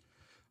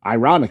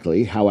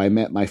 Ironically, how I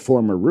met my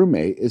former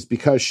roommate is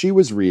because she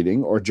was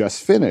reading or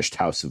just finished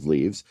House of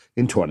Leaves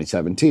in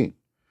 2017.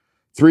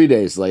 3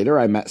 days later,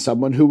 I met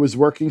someone who was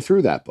working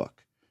through that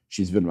book.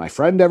 She's been my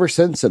friend ever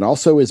since and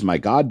also is my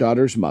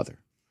goddaughter's mother.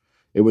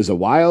 It was a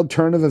wild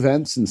turn of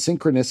events and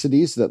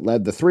synchronicities that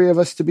led the three of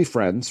us to be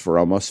friends for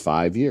almost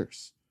 5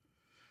 years.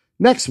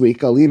 Next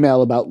week, I'll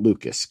email about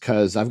Lucas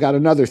because I've got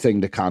another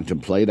thing to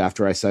contemplate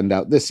after I send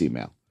out this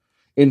email.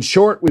 In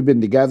short, we've been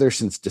together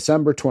since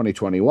December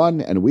 2021,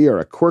 and we are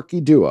a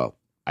quirky duo,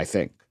 I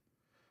think.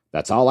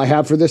 That's all I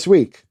have for this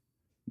week.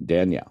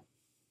 Danielle.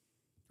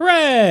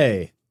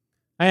 Hooray!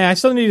 I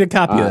still need a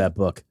copy of that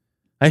book.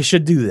 I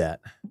should do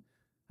that.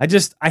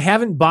 I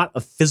haven't bought a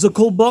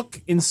physical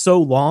book in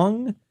so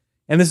long,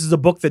 and this is a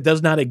book that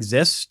does not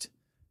exist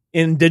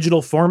in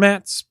digital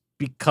formats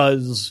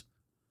because,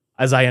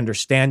 as I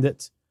understand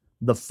it,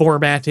 the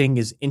formatting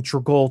is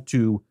integral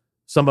to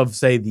some of,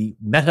 say, the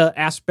meta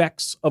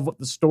aspects of what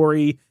the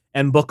story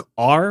and book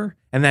are,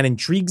 and that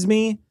intrigues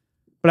me.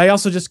 But I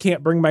also just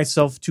can't bring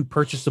myself to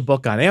purchase a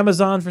book on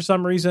Amazon for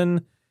some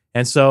reason,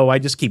 and so I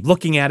just keep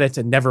looking at it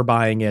and never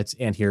buying it,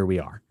 and here we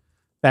are.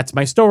 That's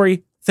my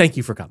story. Thank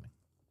you for coming.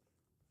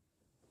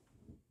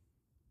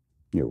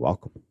 You're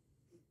welcome.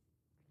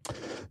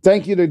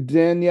 Thank you to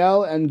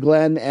Danielle and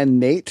Glenn and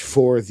Nate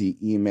for the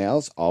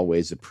emails.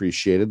 Always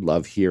appreciated.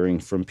 Love hearing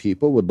from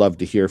people. Would love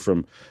to hear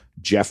from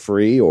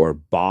Jeffrey or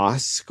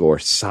Bosk or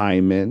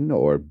Simon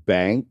or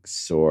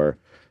Banks or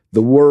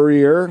the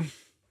Worrier,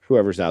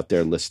 whoever's out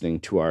there listening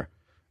to our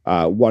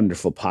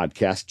wonderful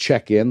podcast.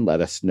 Check in.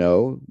 Let us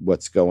know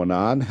what's going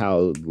on,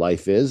 how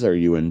life is. Are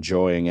you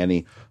enjoying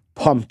any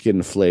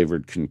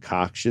pumpkin-flavored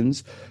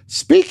concoctions?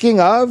 Speaking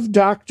of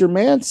Dr.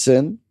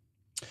 Manson,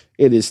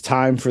 it is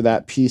time for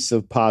that piece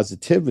of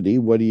positivity.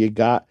 What do you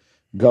got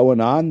going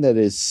on that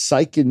is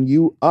psyching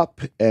you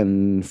up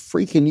and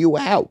freaking you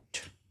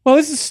out? Well,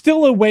 this is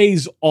still a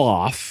ways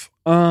off,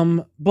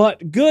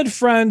 but good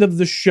friend of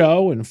the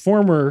show and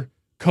former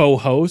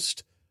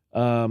co-host,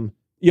 Yoko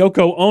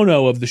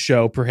Ono of the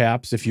show,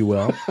 perhaps, if you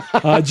will,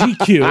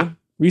 GQ,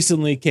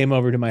 recently came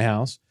over to my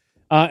house,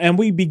 and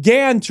we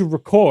began to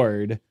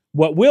record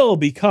what will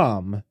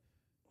become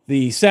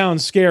the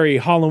Sound Scary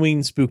Halloween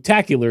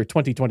Spooktacular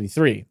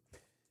 2023.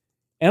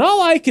 And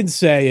all I can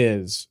say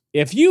is,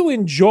 if you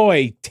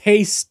enjoy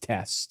taste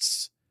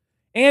tests,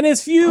 and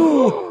if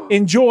you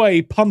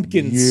enjoy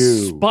pumpkin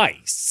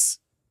spice.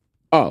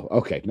 Oh,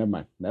 okay.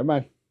 Never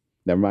mind.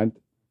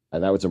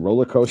 That was a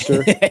roller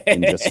coaster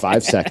in just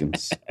 5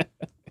 seconds.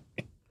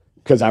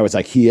 Because I was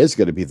like, he is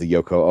going to be the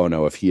Yoko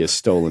Ono if he has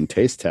stolen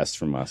taste tests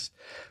from us.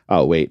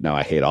 Oh, wait. No,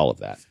 I hate all of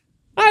that.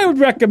 I would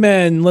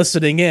recommend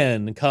listening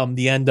in come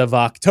the end of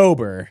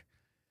October.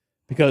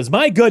 Because,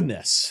 my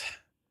goodness,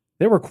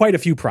 there were quite a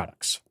few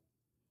products.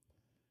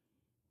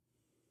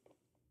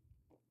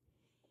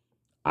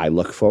 I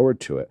look forward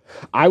to it.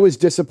 I was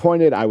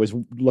disappointed. I was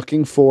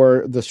looking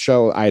for the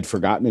show. I had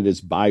forgotten it is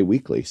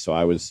bi-weekly. So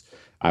I was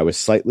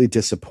slightly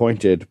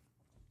disappointed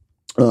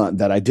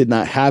that I did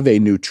not have a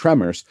new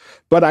Tremors,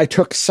 but I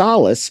took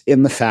solace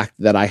in the fact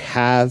that I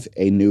have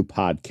a new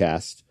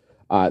podcast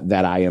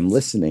that I am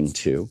listening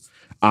to.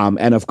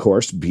 And of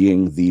course,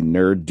 being the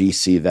nerd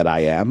DC that I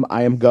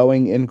am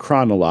going in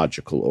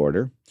chronological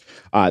order.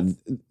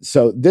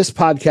 So this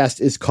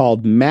podcast is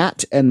called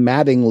Matt and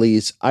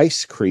Mattingly's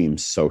Ice Cream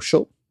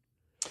Social.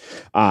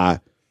 I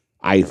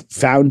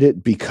found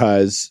it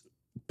because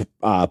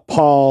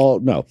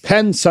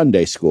Penn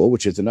Sunday School,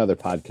 which is another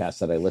podcast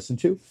that I listen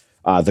to.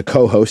 The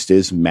co-host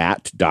is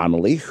Matt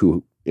Donnelly,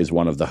 who is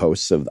one of the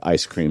hosts of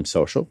Ice Cream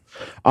Social.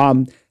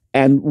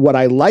 And what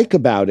I like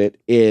about it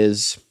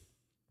is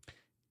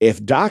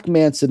if Doc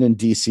Manson and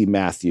DC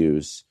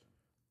Matthews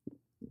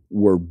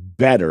were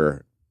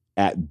better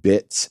at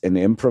bits and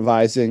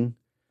improvising,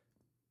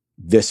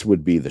 this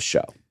would be the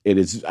show. It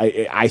is.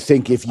 I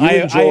think if you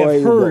enjoy, I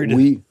have heard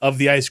of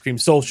the Ice Cream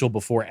Social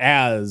before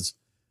as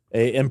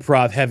a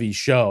improv heavy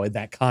show in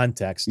that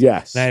context.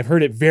 Yes, and I've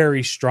heard it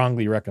very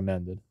strongly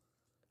recommended.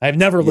 I've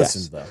never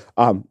listened though.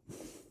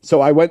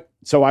 So I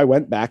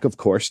went back, of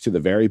course, to the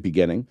very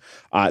beginning.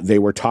 They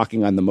were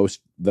talking on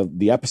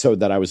the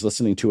episode that I was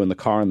listening to in the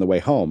car on the way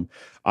home.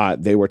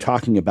 They were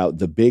talking about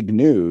the big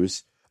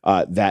news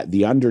that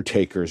the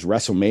Undertaker's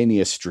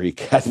WrestleMania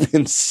streak had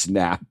been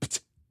snapped.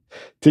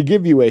 To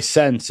give you a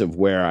sense of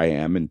where I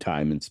am in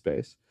time and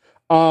space.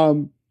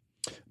 But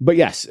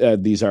yes,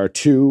 these are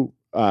two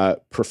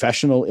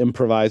professional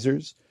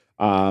improvisers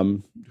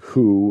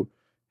who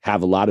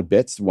have a lot of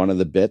bits. One of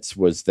the bits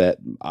was that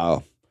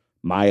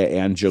Maya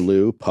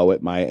Angelou,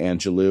 poet Maya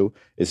Angelou,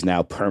 is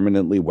now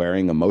permanently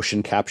wearing a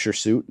motion capture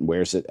suit and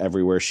wears it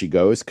everywhere she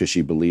goes because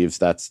she believes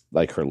that's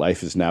like her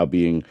life is now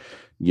being,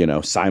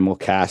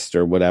 simulcast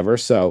or whatever.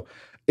 So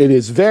it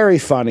is very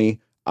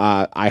funny.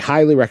 I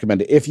highly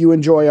recommend it. If you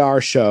enjoy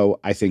our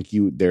show, I think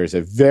there's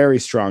a very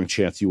strong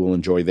chance you will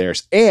enjoy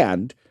theirs.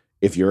 And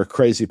if you're a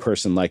crazy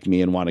person like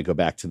me and want to go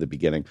back to the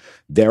beginning,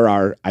 there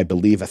are, I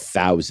believe,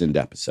 1,000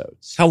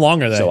 episodes. How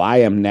long are they? So I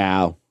am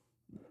now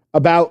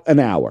about an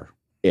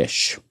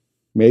hour-ish,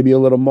 maybe a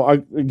little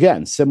more.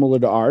 Again, similar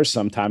to ours,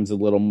 sometimes a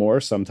little more,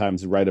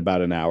 sometimes right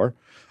about an hour.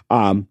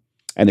 And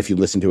if you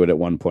listen to it at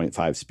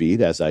 1.5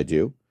 speed, as I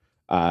do,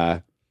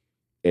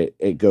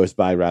 it goes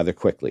by rather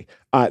quickly.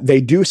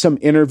 They do some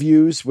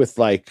interviews with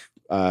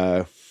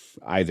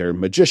either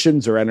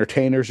magicians or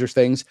entertainers or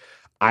things.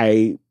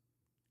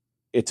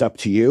 It's up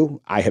to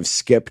you. I have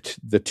skipped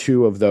the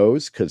two of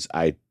those because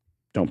I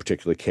don't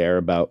particularly care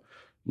about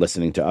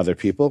listening to other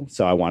people.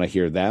 So I want to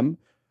hear them.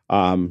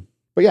 But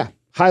yeah,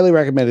 highly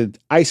recommended.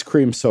 Ice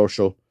Cream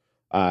Social.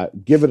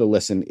 Give it a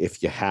listen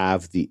if you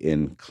have the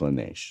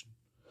inclination.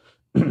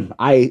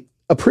 I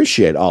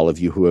appreciate all of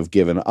you who have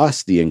given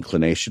us the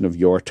inclination of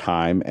your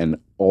time and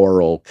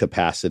oral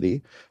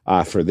capacity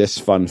for this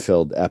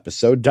fun-filled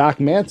episode. Doc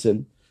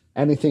Manson,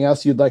 anything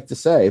else you'd like to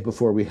say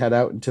before we head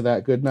out into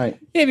that good night?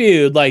 If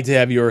you'd like to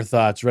have your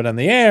thoughts read on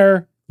the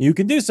air, you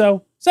can do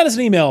so. Send us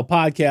an email,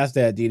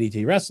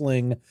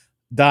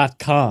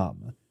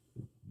 podcast@ddtwrestling.com.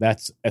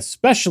 That's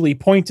especially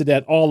pointed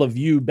at all of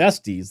you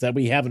besties that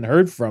we haven't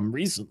heard from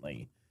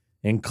recently,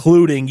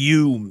 including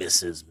you,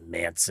 Mrs.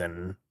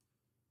 Manson.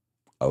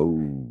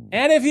 Oh.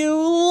 And if you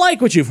like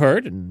what you've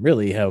heard, and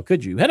really, how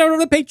could you, head over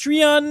to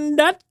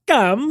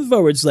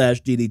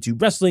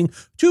patreon.com/DD2 Wrestling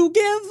to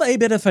give a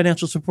bit of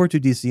financial support to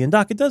DC and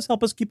Doc. It does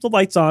help us keep the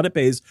lights on. It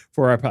pays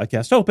for our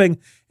podcast hoping,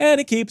 and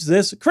it keeps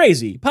this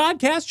crazy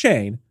podcast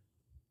train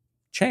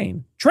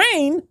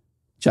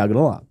chugging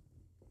along.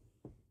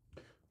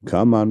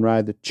 Come on,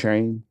 ride the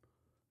train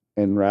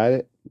and ride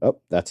it. Oh,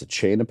 that's a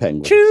chain of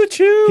penguins. Choo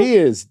choo. He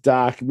is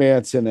Doc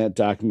Manson at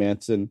Doc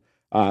Manson.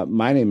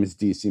 My name is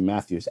DC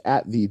Matthews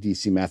at the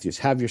DC Matthews.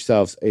 Have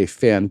yourselves a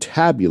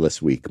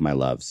fantabulous week, my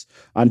loves.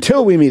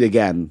 Until we meet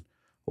again,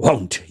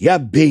 won't ya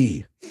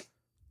be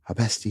a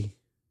bestie?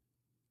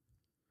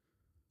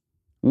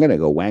 I'm going to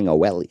go wang a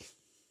welly.